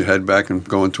put your head back and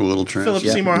go into a little trance? Philip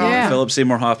Seymour Hoffman. Yeah. Philip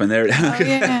Seymour Hoffman. There.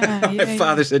 Yeah, My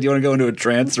father said, "You want to go into a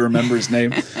trance to remember his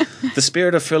name?" The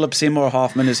spirit of Philip Seymour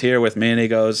Hoffman is here with me, and he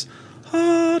goes,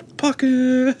 "Hot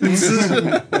pockets."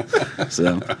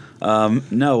 So,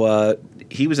 no,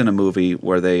 he was in a movie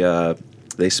where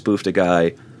they spoofed a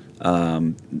guy.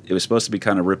 It was supposed to be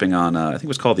kind of ripping on, I think it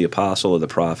was called The Apostle or The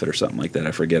Prophet or something like that.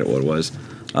 I forget what it was.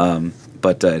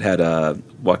 But it had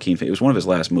Joaquin Phoenix. It was one of his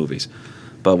last movies.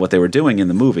 But what they were doing in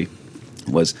the movie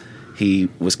was he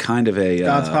was kind of a...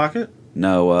 God's Pocket?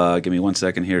 No, give me 1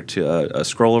 second here to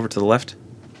scroll over to the left.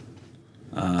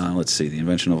 Let's see. The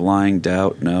Invention of Lying,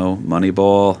 Doubt, no.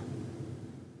 Moneyball.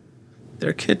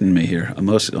 They're kidding me here. A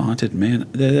Most Haunted Man.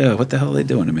 What the hell are they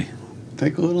doing to me?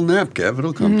 Take a little nap, Kev.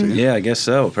 It'll come to you. Yeah, I guess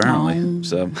so, apparently. Oh.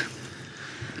 So,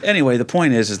 anyway, the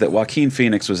point is that Joaquin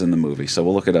Phoenix was in the movie, so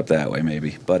we'll look it up that way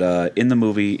maybe. But in the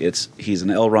movie, he's an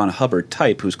L. Ron Hubbard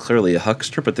type who's clearly a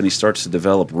huckster, but then he starts to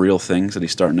develop real things that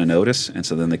he's starting to notice, and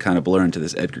so then they kind of blur into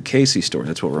this Edgar Casey story.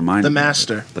 That's what reminded me. The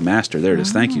Master. The Master, there it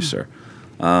is. Thank you, sir.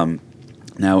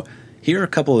 Now, here are a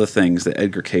couple of the things that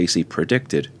Edgar Casey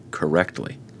predicted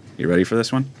correctly. You ready for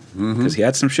this one? Because he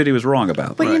had some shit he was wrong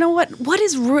about. But you know what?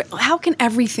 How can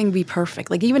everything be perfect?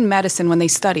 Like even medicine, when they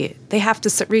study it, they have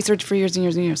to research for years and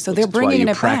years and years. So they're That's why bringing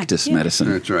you it practice back. medicine.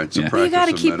 That's right. It's a Yeah. But you got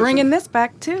to practice of keep medicine. bringing this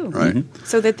back too, Right.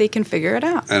 so that they can figure it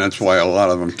out. And that's why a lot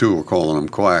of them, too, were calling them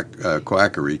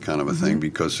quackery kind of a thing,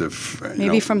 because if...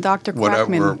 Maybe from Dr.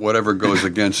 Quackman. Whatever goes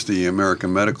against the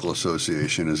American Medical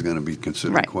Association is going to be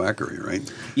considered Right. quackery,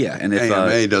 right? Yeah, and if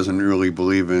AMA doesn't really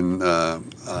believe in...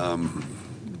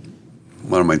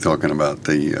 what am I talking about?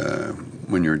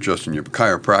 When you're adjusting your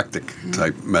chiropractic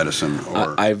type medicine,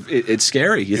 or it's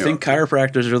scary. You think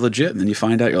chiropractors are legit, and then you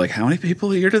find out you're like, how many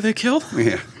people a year do they kill?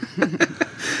 yeah,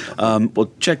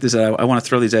 Well, check this out. I want to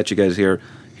throw these at you guys here.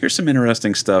 Here's some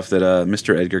interesting stuff that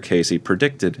Mr. Edgar Casey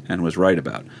predicted and was right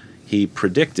about. He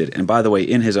predicted, and by the way,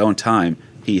 in his own time,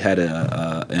 he had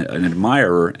an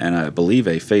admirer and I believe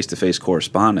a face-to-face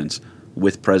correspondence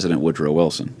with President Woodrow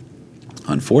Wilson.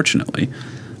 Unfortunately,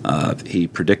 he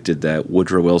predicted that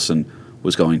Woodrow Wilson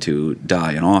was going to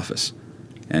die in office,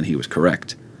 and he was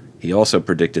correct. He also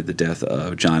predicted the death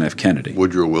of John F. Kennedy.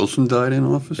 Woodrow Wilson died in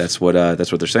office. That's what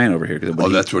they're saying over here.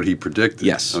 That's what he predicted.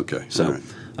 Yes. Okay. So, all right.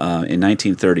 in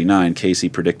 1939, Casey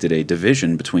predicted a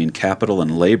division between capital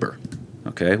and labor.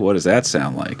 Okay, what does that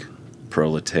sound like?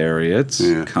 Proletariats,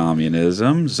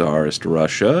 communism, Tsarist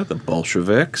Russia, the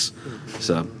Bolsheviks.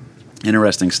 So,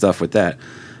 interesting stuff with that.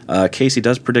 Casey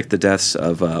does predict the deaths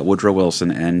of Woodrow Wilson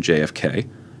and JFK.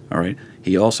 All right.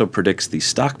 He also predicts the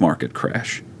stock market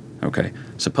crash. Okay.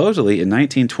 Supposedly, in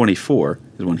 1924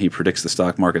 is when he predicts the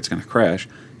stock market's going to crash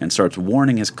and starts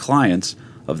warning his clients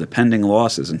of the pending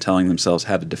losses and telling themselves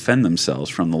how to defend themselves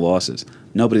from the losses.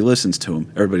 Nobody listens to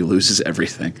him. Everybody loses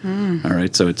everything. All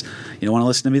right. So it's, you don't want to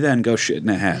listen to me then, go shit in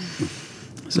a hat.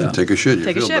 So Take a shit. You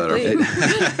Take a feel shit, better.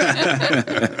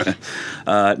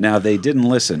 please. now they didn't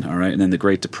listen, all right? And then the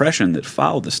Great Depression that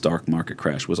followed the stock market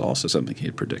crash was also something he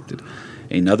had predicted.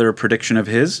 Another prediction of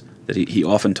his that he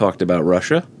often talked about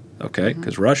Russia, okay?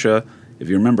 Because Russia, if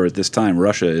you remember at this time,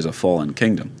 Russia is a fallen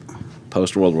kingdom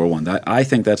post World War I. I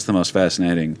think that's the most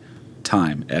fascinating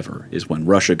time ever, is when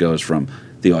Russia goes from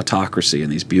the autocracy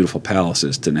and these beautiful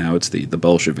palaces to now it's the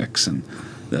Bolsheviks and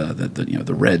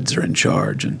the Reds are in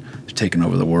charge and they're taking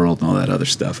over the world and all that other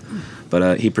stuff.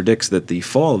 But he predicts that the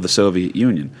fall of the Soviet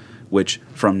Union, which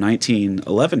from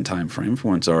 1911 time frame,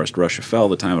 from when Tsarist Russia fell,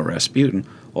 the time of Rasputin,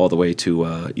 all the way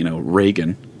to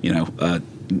Reagan,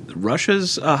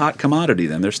 Russia's a hot commodity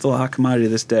then. They're still a hot commodity to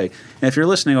this day. And if you're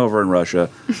listening over in Russia,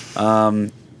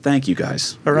 thank you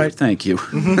guys. All right, thank you.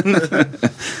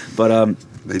 But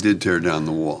They did tear down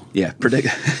the wall. yeah,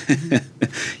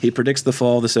 he predicts the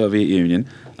fall of the Soviet Union,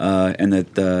 and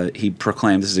that he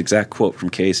proclaimed, this is an exact quote from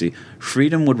Casey,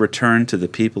 freedom would return to the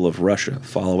people of Russia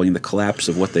following the collapse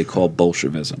of what they call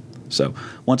Bolshevism. So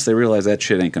once they realize that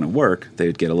shit ain't going to work,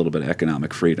 they'd get a little bit of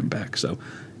economic freedom back. So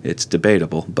it's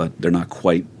debatable, but they're not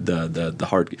quite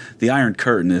the Iron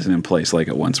Curtain isn't in place like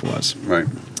it once was. Right.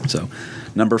 So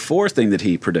number 4 thing that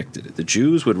he predicted, the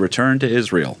Jews would return to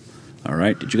Israel. All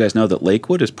right. Did you guys know that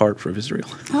Lakewood is part of Israel?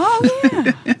 Oh,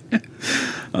 yeah.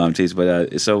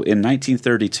 So in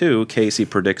 1932, Casey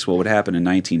predicts what would happen in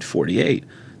 1948,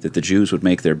 that the Jews would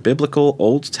make their biblical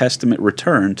Old Testament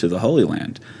return to the Holy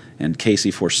Land. And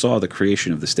Casey foresaw the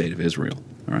creation of the State of Israel.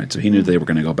 All right. So he knew they were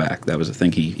going to go back. That was a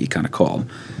thing he kind of called.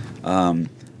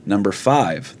 Number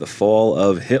 5, the fall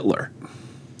of Hitler.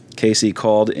 Casey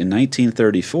called in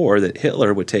 1934 that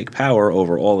Hitler would take power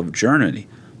over all of Germany,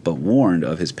 but warned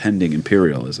of his pending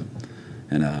imperialism.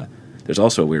 And there's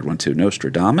also a weird one too.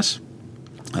 Nostradamus,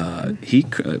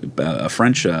 a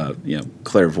French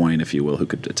clairvoyant, if you will, who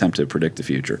could attempt to predict the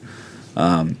future.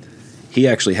 He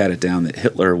actually had it down that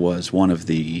Hitler was one of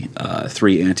the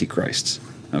 3 antichrists.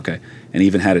 Okay, and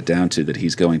even had it down to that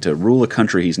he's going to rule a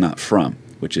country he's not from,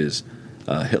 which is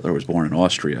Hitler was born in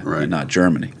Austria Right. and not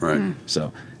Germany. Right.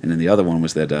 So, and then the other one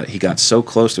was that he got so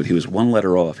close to it, he was one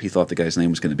letter off. He thought the guy's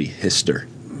name was going to be Hister.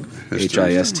 Hister.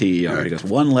 Right. He goes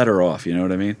one letter off, you know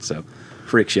what I mean? So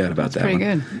freaks you out about that pretty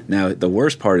one. good. Now, the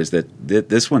worst part is that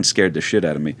this one scared the shit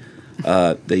out of me.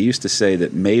 They used to say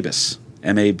that Mabus,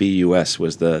 M-A-B-U-S,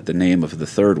 was the name of the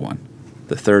third one,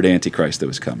 the third Antichrist that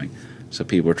was coming. So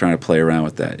people were trying to play around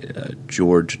with that.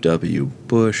 George W.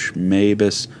 Bush,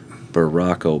 Mabus,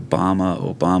 Barack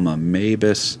Obama,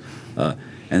 Mabus.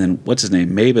 And then, what's his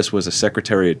name? Mabus was a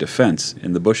Secretary of Defense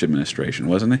in the Bush administration,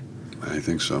 wasn't he? I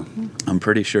think so. I'm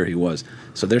pretty sure he was.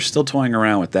 So they're still toying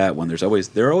around with that one.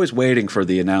 They're always waiting for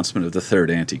the announcement of the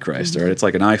third Antichrist. All right? It's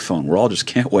like an iPhone. We're all just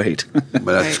can't wait.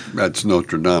 But that's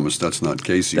Nostradamus. That's not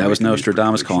Casey. That was making these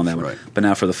Nostradamus calling that one. predictions. Right. But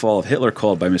now for the fall of Hitler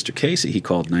called by Mr. Casey, he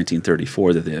called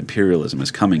 1934 that the imperialism is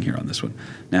coming here on this one.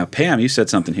 Now, Pam, you said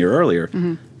something here earlier,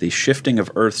 the shifting of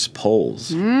Earth's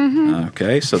poles.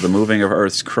 Okay, so the moving of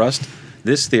Earth's crust.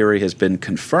 This theory has been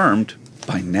confirmed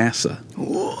by NASA.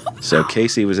 So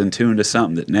Casey was in tune to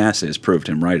something that NASA has proved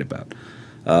him right about.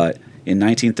 In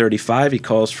 1935, he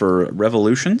calls for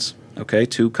revolutions. Okay,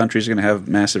 2 countries are going to have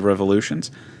massive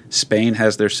revolutions. Spain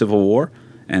has their civil war,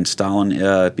 and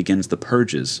Stalin begins the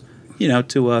purges.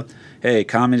 Hey,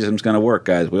 communism's going to work,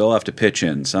 guys. We all have to pitch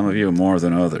in. Some of you more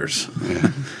than others.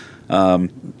 Yeah.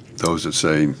 Those that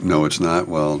say, no, it's not,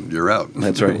 well, you're out.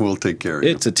 That's right. We'll take care of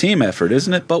you. It's a team effort,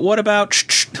 isn't it? But what about...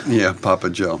 Yeah, Papa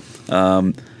Joe.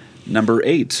 Number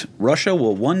 8, Russia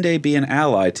will one day be an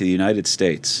ally to the United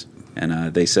States.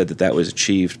 And they said that was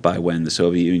achieved by when the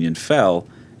Soviet Union fell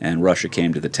and Russia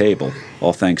came to the table,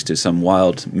 all thanks to some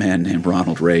wild man named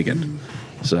Ronald Reagan.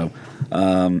 So,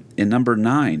 in number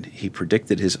 9, he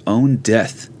predicted his own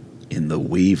death in the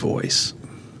Wee voice.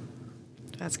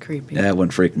 That's creepy. That one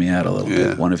freaked me out a little Yeah.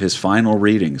 bit. One of his final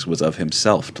readings was of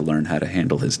himself to learn how to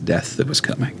handle his death that was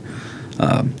coming.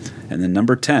 And then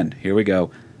number 10, here we go.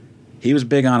 He was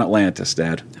big on Atlantis,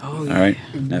 Dad. Oh, yeah. All right.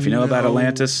 Now, if you know about No.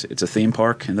 Atlantis, it's a theme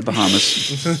park in the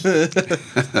Bahamas.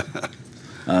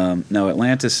 No,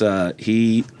 Atlantis,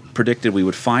 he predicted we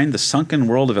would find the sunken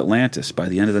world of Atlantis by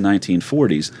the end of the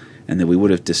 1940s, and that we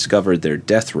would have discovered their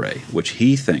death ray, which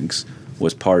he thinks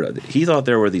was part of it. He thought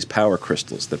there were these power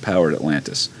crystals that powered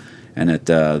Atlantis, and that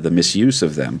the misuse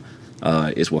of them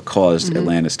is what caused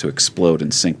Atlantis to explode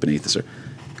and sink beneath the surface.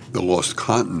 The lost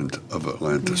continent of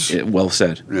Atlantis. Well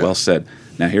said. Yeah. Well said.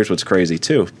 Now, here's what's crazy,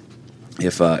 too.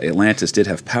 If Atlantis did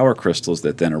have power crystals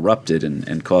that then erupted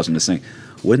and caused them to sink,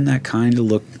 wouldn't that kind of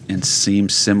look and seem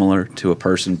similar to a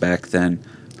person back then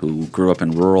who grew up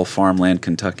in rural farmland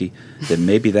Kentucky, that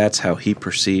maybe that's how he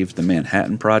perceived the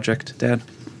Manhattan Project, Dad?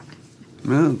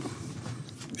 Well,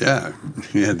 yeah.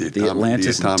 The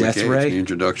Atlantis atomic death age, ray? the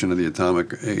introduction of the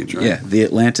atomic age, right? Yeah, the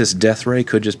Atlantis death ray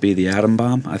could just be the atom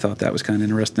bomb. I thought that was kind of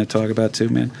interesting to talk about too,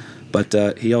 man.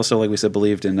 But he also, like we said,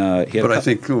 believed in. But I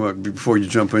think before you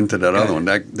jump into that other one,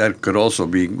 that could also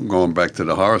be going back to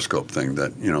the horoscope thing.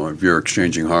 That if you're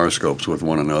exchanging horoscopes with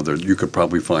one another, you could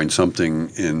probably find something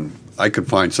in. I could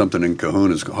find something in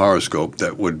Kahuna's horoscope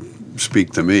that would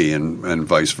speak to me, and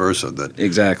vice versa. That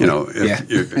exactly.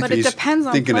 If But it he's depends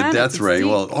on thinking of planets, death it's ray. deep.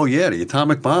 Well, the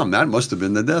atomic bomb. That must have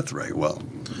been the death ray. Well,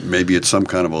 maybe it's some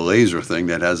kind of a laser thing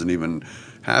that hasn't even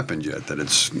happened yet, that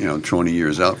it's 20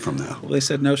 years out from now. Well, they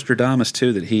said Nostradamus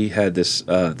too, that he had this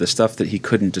the stuff that he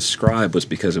couldn't describe was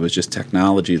because it was just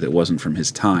technology that wasn't from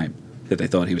his time that they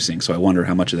thought he was seeing. So I wonder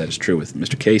how much of that is true with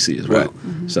Mr. Casey as well. Right.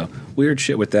 Mm-hmm. So weird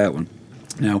shit with that one.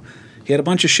 Now he had a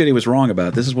bunch of shit he was wrong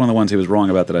about. This is one of the ones he was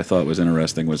wrong about that I thought was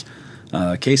interesting. Was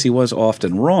Casey was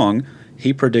often wrong.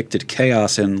 He predicted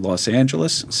chaos in Los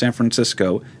Angeles, San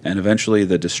Francisco, and eventually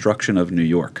the destruction of New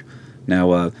York.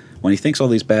 Now, when he thinks all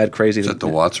these bad, crazy... Is that the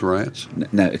Watts riots?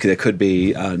 That could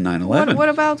be 9/11. What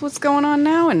about what's going on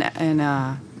now in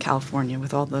California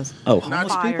with all those? Homeless people?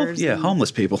 fires Yeah, and-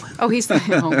 homeless people. Oh, he's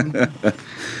home.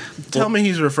 Tell me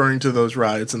he's referring to those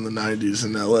riots in the 90s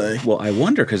in L.A. Well, I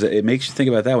wonder, because it makes you think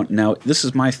about that one. Now, this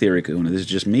is my theory, Kahuna. This is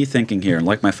just me thinking here. And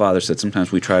like my father said,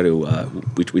 sometimes we try to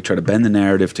we try to bend the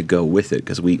narrative to go with it,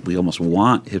 because we almost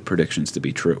want his predictions to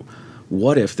be true.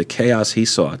 What if the chaos he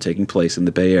saw taking place in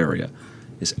the Bay Area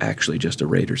is actually just a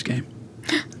Raiders game?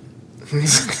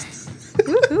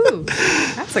 Woohoo.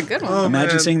 That's a good one.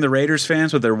 Imagine man. seeing the Raiders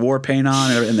fans with their war paint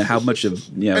on and how much of,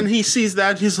 And he sees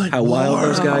that, he's like, how wild "Wow."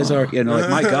 those guys are. Like,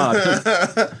 my God,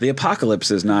 the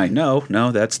apocalypse is nigh. No,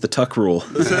 that's the Tuck rule.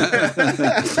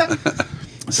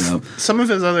 So Some of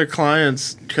his other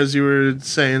clients, because you were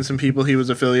saying some people he was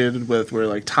affiliated with were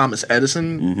like Thomas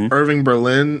Edison, Mm-hmm. Irving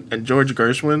Berlin, and George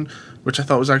Gershwin, which I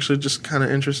thought was actually just kind of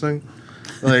interesting.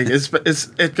 Like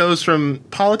it goes from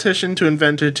politician to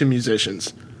inventor to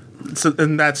musicians. So,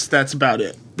 and that's about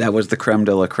it. that was the creme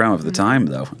de la creme of the time,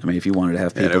 though. I mean, if you wanted to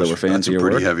have people that were fans that's of your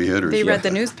pretty work. heavy hitters. They read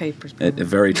the newspapers.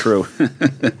 Very true.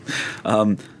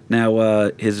 Now,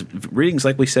 his readings,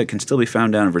 like we said, can still be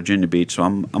found down in Virginia Beach, so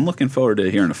I'm looking forward to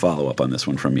hearing a follow-up on this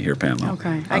one from you here, Pamela.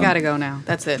 Okay, I gotta go now.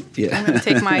 That's it. Yeah. I'm gonna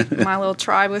take my little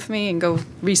tribe with me and go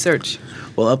research.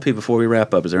 Well, LP, before we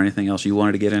wrap up, is there anything else you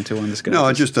wanted to get into on this guy?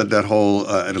 No, just that whole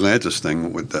Atlantis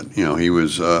thing with that. He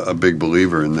was a big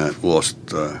believer in that lost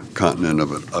continent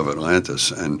of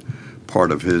Atlantis, and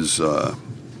part of his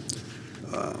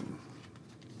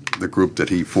the group that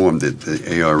he formed,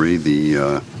 the ARE,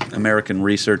 the American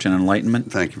Research and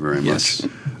Enlightenment? thank you very Yes.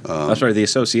 much. I'm sorry, the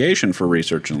Association for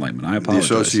Research and Enlightenment. I The apologize.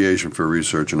 Association for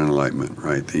Research and Enlightenment,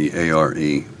 right? The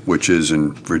ARE, which is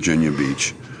in Virginia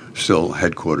Beach, still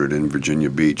headquartered in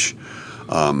Virginia Beach.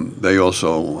 They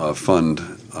also fund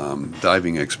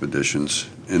diving expeditions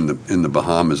in the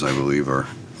Bahamas, I believe, or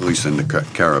at least in the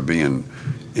Caribbean,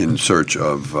 in search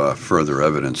of further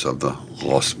evidence of the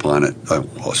lost planet, the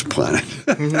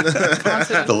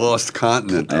lost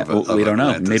continent. Of we don't know.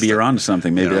 Atlantis. Maybe you're onto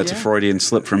something. Maybe that's a Freudian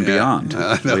slip from beyond.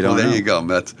 Well, We don't there know. you go.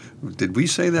 Did we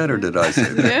say that or did I say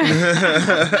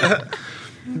that?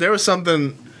 There was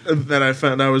something that I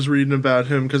found I was reading about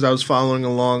him because I was following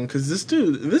along, because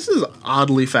this is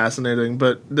oddly fascinating,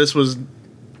 but this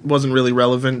wasn't really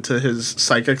relevant to his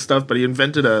psychic stuff, but he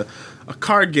invented a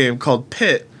card game called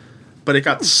Pit, but it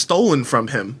got stolen from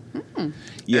him.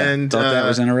 Yeah, And, thought that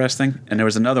was interesting. And there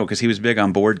was another one, because he was big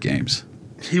on board games.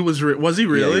 He was he Yeah, he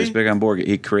really? was big on board games.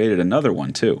 He created another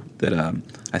one, too, that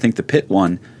I think the Pit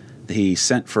one, he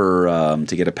sent for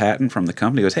to get a patent from the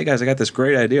company. He goes, hey, guys, I got this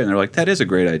great idea. And they're like, that is a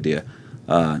great idea.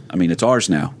 I mean, it's ours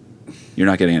now. You're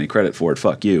not getting any credit for it.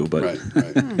 Fuck you. But Right.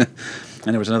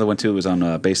 And there was another one, too. It was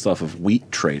on based off of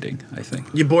wheat trading, I think.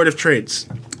 Your board of trades.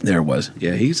 There it was.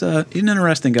 Yeah, he's an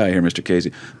interesting guy here, Mr.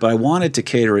 Casey. But I wanted to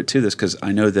cater it to this because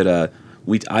I know that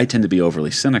I tend to be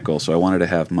overly cynical, so I wanted to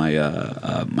have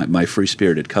my free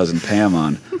spirited cousin Pam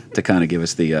on to kind of give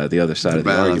us the other side of the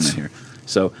balance. argument here.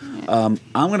 So I'm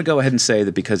going to go ahead and say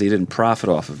that because he didn't profit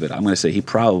off of it, I'm going to say he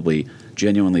probably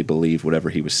genuinely believed whatever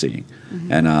he was seeing,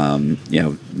 and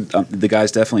the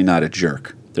guy's definitely not a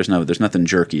jerk. There's nothing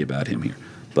jerky about him here.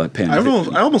 But Pam,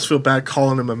 I almost feel bad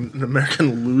calling him an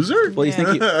American loser. well, you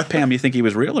think Pam, you think he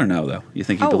was real or no? Though you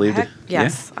think he Oh, believed heck, it?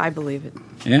 yes, I believe it.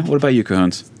 Yeah. What about you,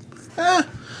 Cahoons?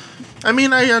 I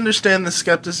mean, I understand the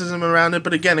skepticism around it,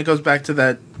 but again, it goes back to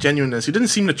that genuineness. He didn't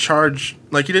seem to charge,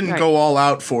 like he didn't Right. go all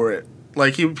out for it.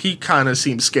 Like, he kind of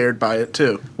seemed scared by it,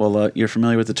 too. Well, you're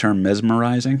familiar with the term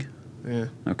mesmerizing? Yeah.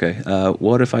 Okay.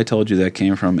 What if I told you that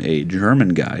came from a German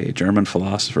guy, a German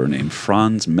philosopher named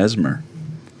Franz Mesmer?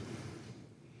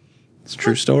 It's a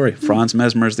true story. Franz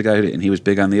Mesmer is the guy, and he was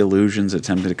big on the illusions,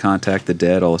 attempting to contact the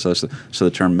dead, all this other stuff. So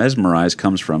the term mesmerize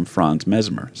comes from Franz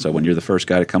Mesmer. So when you're the first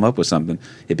guy to come up with something,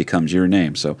 it becomes your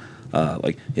name. So,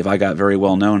 like, if I got very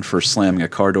well known for slamming a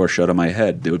car door shut on my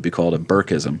head, it would be called a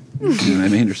Burkism. You know what I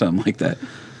mean? Or something like that.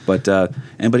 But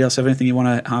anybody else have anything you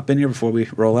want to hop in here before we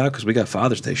roll out? Because we got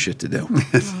Father's Day shit to do.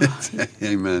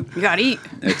 Amen. You gotta eat.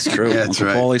 It's true. Yeah, that's Uncle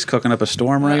right. Paulie's cooking up a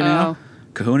storm right now.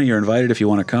 Kahuna, you're invited if you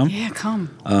want to come. Yeah, come.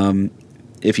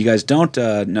 If you guys don't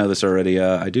know this already,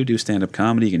 I do stand-up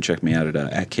comedy. You can check me out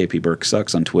at KP Burke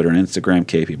Sucks on Twitter and Instagram,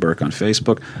 KP Burke on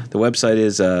Facebook. The website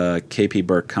is KP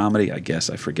Burke Comedy. I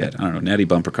guess, I forget. I don't know. Natty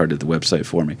Bumpercar did the website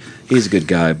for me. He's a good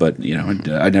guy, but, you know,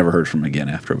 I never heard from him again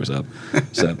after it was up.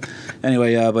 So,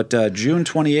 anyway, but June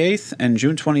 28th and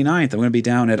June 29th, I'm going to be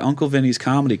down at Uncle Vinny's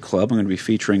Comedy Club. I'm going to be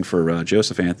featuring for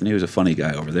Joseph Anthony, who's a funny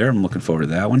guy over there. I'm looking forward to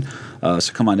that one.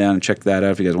 So come on down and check that out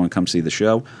if you guys want to come see the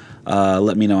show.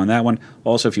 Let me know on that one.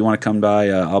 Also, if you want to come by,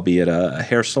 I'll be at a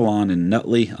hair salon in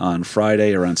Nutley on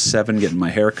Friday around 7 getting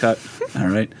my hair cut. All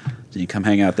right? So you come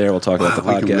hang out there. We'll talk about the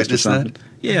we can podcast or witness something. that?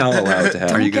 Yeah, I'll allow it to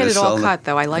happen. Are you Don't get gonna it all sell it? cut,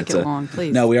 though. I like It's it long,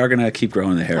 please. No, we are going to keep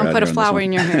growing the hair out Don't put a here on this flower one.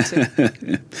 in your hair,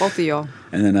 too. Both of y'all.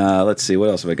 And then let's see, what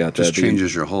else have I got? Just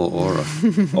changes your whole aura.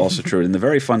 Also true. And the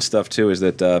very fun stuff, too, is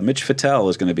that Mitch Fattel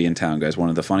is going to be in town, guys, one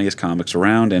of the funniest comics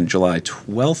around. And July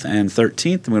 12th and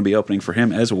 13th, I'm going to be opening for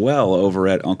him as well over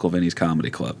at Uncle Vinny's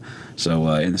Comedy Club. So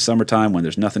in the summertime, when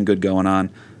there's nothing good going on,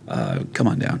 come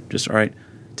on down. Just, all right,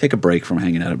 take a break from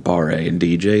hanging out at Bar A and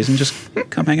DJs and just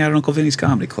come hang out at Uncle Vinny's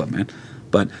Comedy Club, man.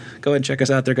 But go ahead and check us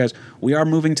out there, guys. We are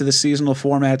moving to the seasonal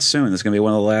format soon. This is going to be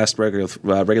one of the last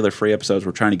regular free episodes.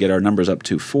 We're trying to get our numbers up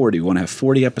to 40. We want to have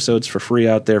 40 episodes for free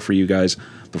out there for you guys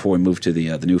before we move to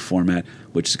the new format,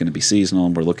 which is going to be seasonal,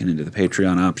 and we're looking into the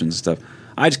Patreon options and stuff.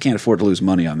 I just can't afford to lose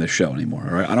money on this show anymore.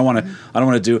 All right, I don't want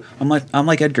to do. I'm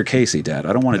like Edgar Casey, Dad.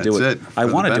 I don't want to do it. I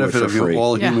want to do it for free.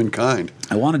 All humankind.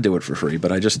 I want to do it for free,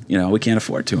 but I just we can't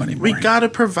afford to anymore. We got to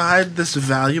provide this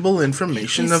valuable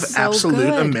information He's of so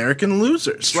absolute good. American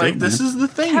losers. True, Like, this man. is the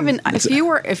thing. Kevin,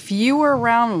 if you were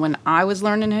around when I was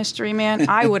learning history, man,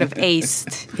 I would have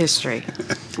aced history.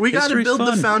 We got to History's build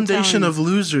fun. the foundation I'm of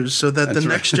losers so that the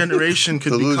next generation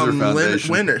could The loser become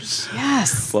foundation. winners.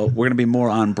 Yes. Well, we're going to be more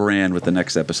on brand with the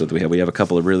next episode that we have. We have a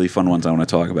couple of really fun ones I want to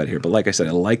talk about here. But like I said,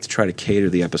 I like to try to cater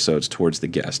the episodes towards the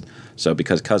guest. So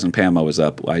because Cousin Pamela was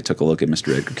up, I took a look at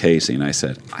Mr. Edgar Casey and I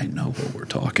said, I know what we're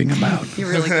talking about. You're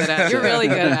really good at it. You're really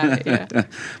good at it, yeah.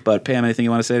 But Pam, anything you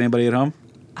want to say to anybody at home?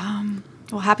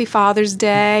 Well, happy Father's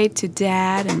Day to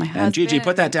Dad and my husband. And Gigi,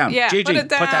 put that down. Yeah, Gigi, put it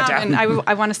down. put that down. And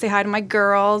I want to say hi to my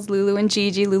girls, Lulu and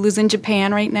Gigi. Lulu's in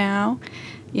Japan right now,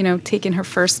 taking her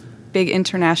first big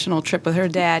international trip with her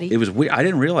daddy. It was weird. I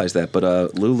didn't realize that, but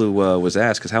Lulu was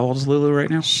asked, because how old is Lulu right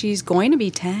now? She's going to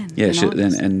be 10. Yeah, in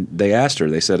August. and they asked her,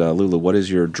 they said, Lulu, what is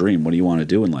your dream? What do you want to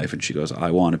do in life? And she goes,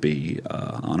 I want to be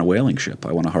on a whaling ship.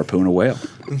 I want to harpoon a whale.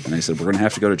 And they said, we're going to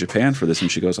have to go to Japan for this.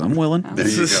 And she goes, I'm willing. There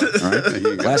you go. All right. There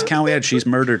you go. Last count we had, she's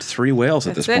murdered 3 whales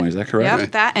at That's this point. it. Is that correct?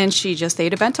 Yep, that, and she just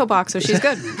ate a bento box, so she's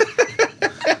good.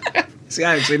 See,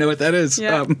 I actually know what that is.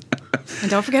 Yeah. And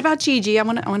don't forget about Gigi. I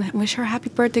want to wish her a happy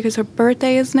birthday because her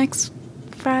birthday is next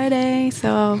Friday,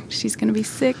 so she's going to be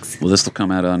 6. Well, this will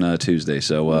come out on Tuesday.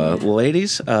 So,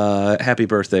 ladies, happy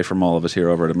birthday from all of us here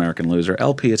over at American Loser.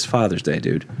 LP, it's Father's Day,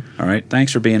 dude. All right?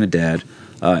 Thanks for being a dad.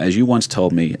 As you once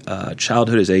told me,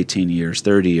 childhood is 18 years,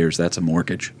 30 years, that's a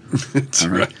mortgage. That's All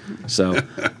right? So,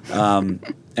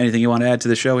 anything you want to add to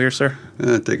the show here, sir?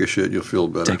 Take a shit, you'll feel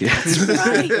better. Take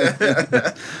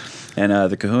it.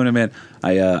 And the Kahuna, man,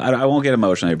 I won't get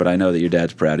emotional here, but I know that your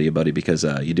dad's proud of you, buddy, because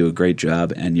you do a great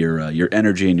job, and your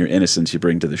energy and your innocence you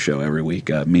bring to the show every week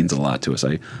means a lot to us.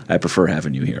 I prefer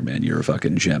having you here, man. You're a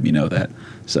fucking gem, you know that.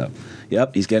 So,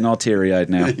 yep, he's getting all teary-eyed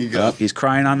now. There you go. Yep, he's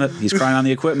crying on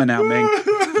the equipment now, Ming.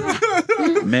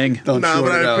 Ming. Don't No, short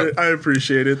but it out. I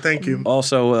appreciate it. Thank you.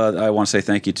 Also, I want to say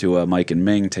thank you to Mike and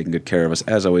Ming taking good care of us,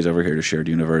 as always, over here to Shared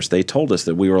Universe. They told us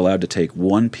that we were allowed to take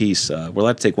one piece, we're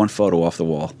allowed to take one photo off the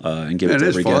wall and give it to It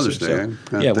is every Father's guest. Day.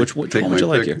 So, eh? yeah, Take which my one would you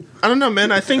like pick. here? I don't know,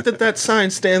 man. I think that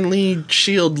signed Stan Lee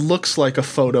shield looks like a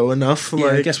photo enough. Yeah,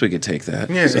 I Like, guess we could take that.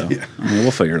 Yeah. So, I mean,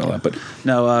 we'll figure it all out. But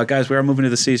no, guys, we are moving to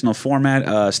the seasonal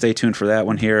format. Stay tuned for that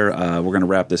one here. We're going to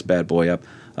wrap this bad boy up.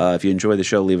 If you enjoy the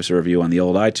show, leave us a review on the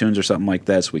old iTunes or something like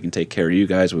that so we can take care of you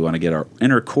guys. We want to get our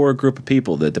inner core group of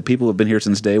people, the people who have been here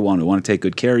since day one. We want to take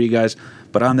good care of you guys.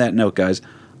 But on that note, guys,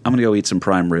 I'm going to go eat some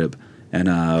prime rib. And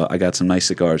I got some nice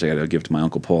cigars I got to give to my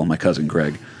Uncle Paul and my cousin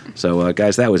Greg. So,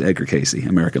 guys, that was Edgar Casey,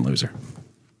 American Loser.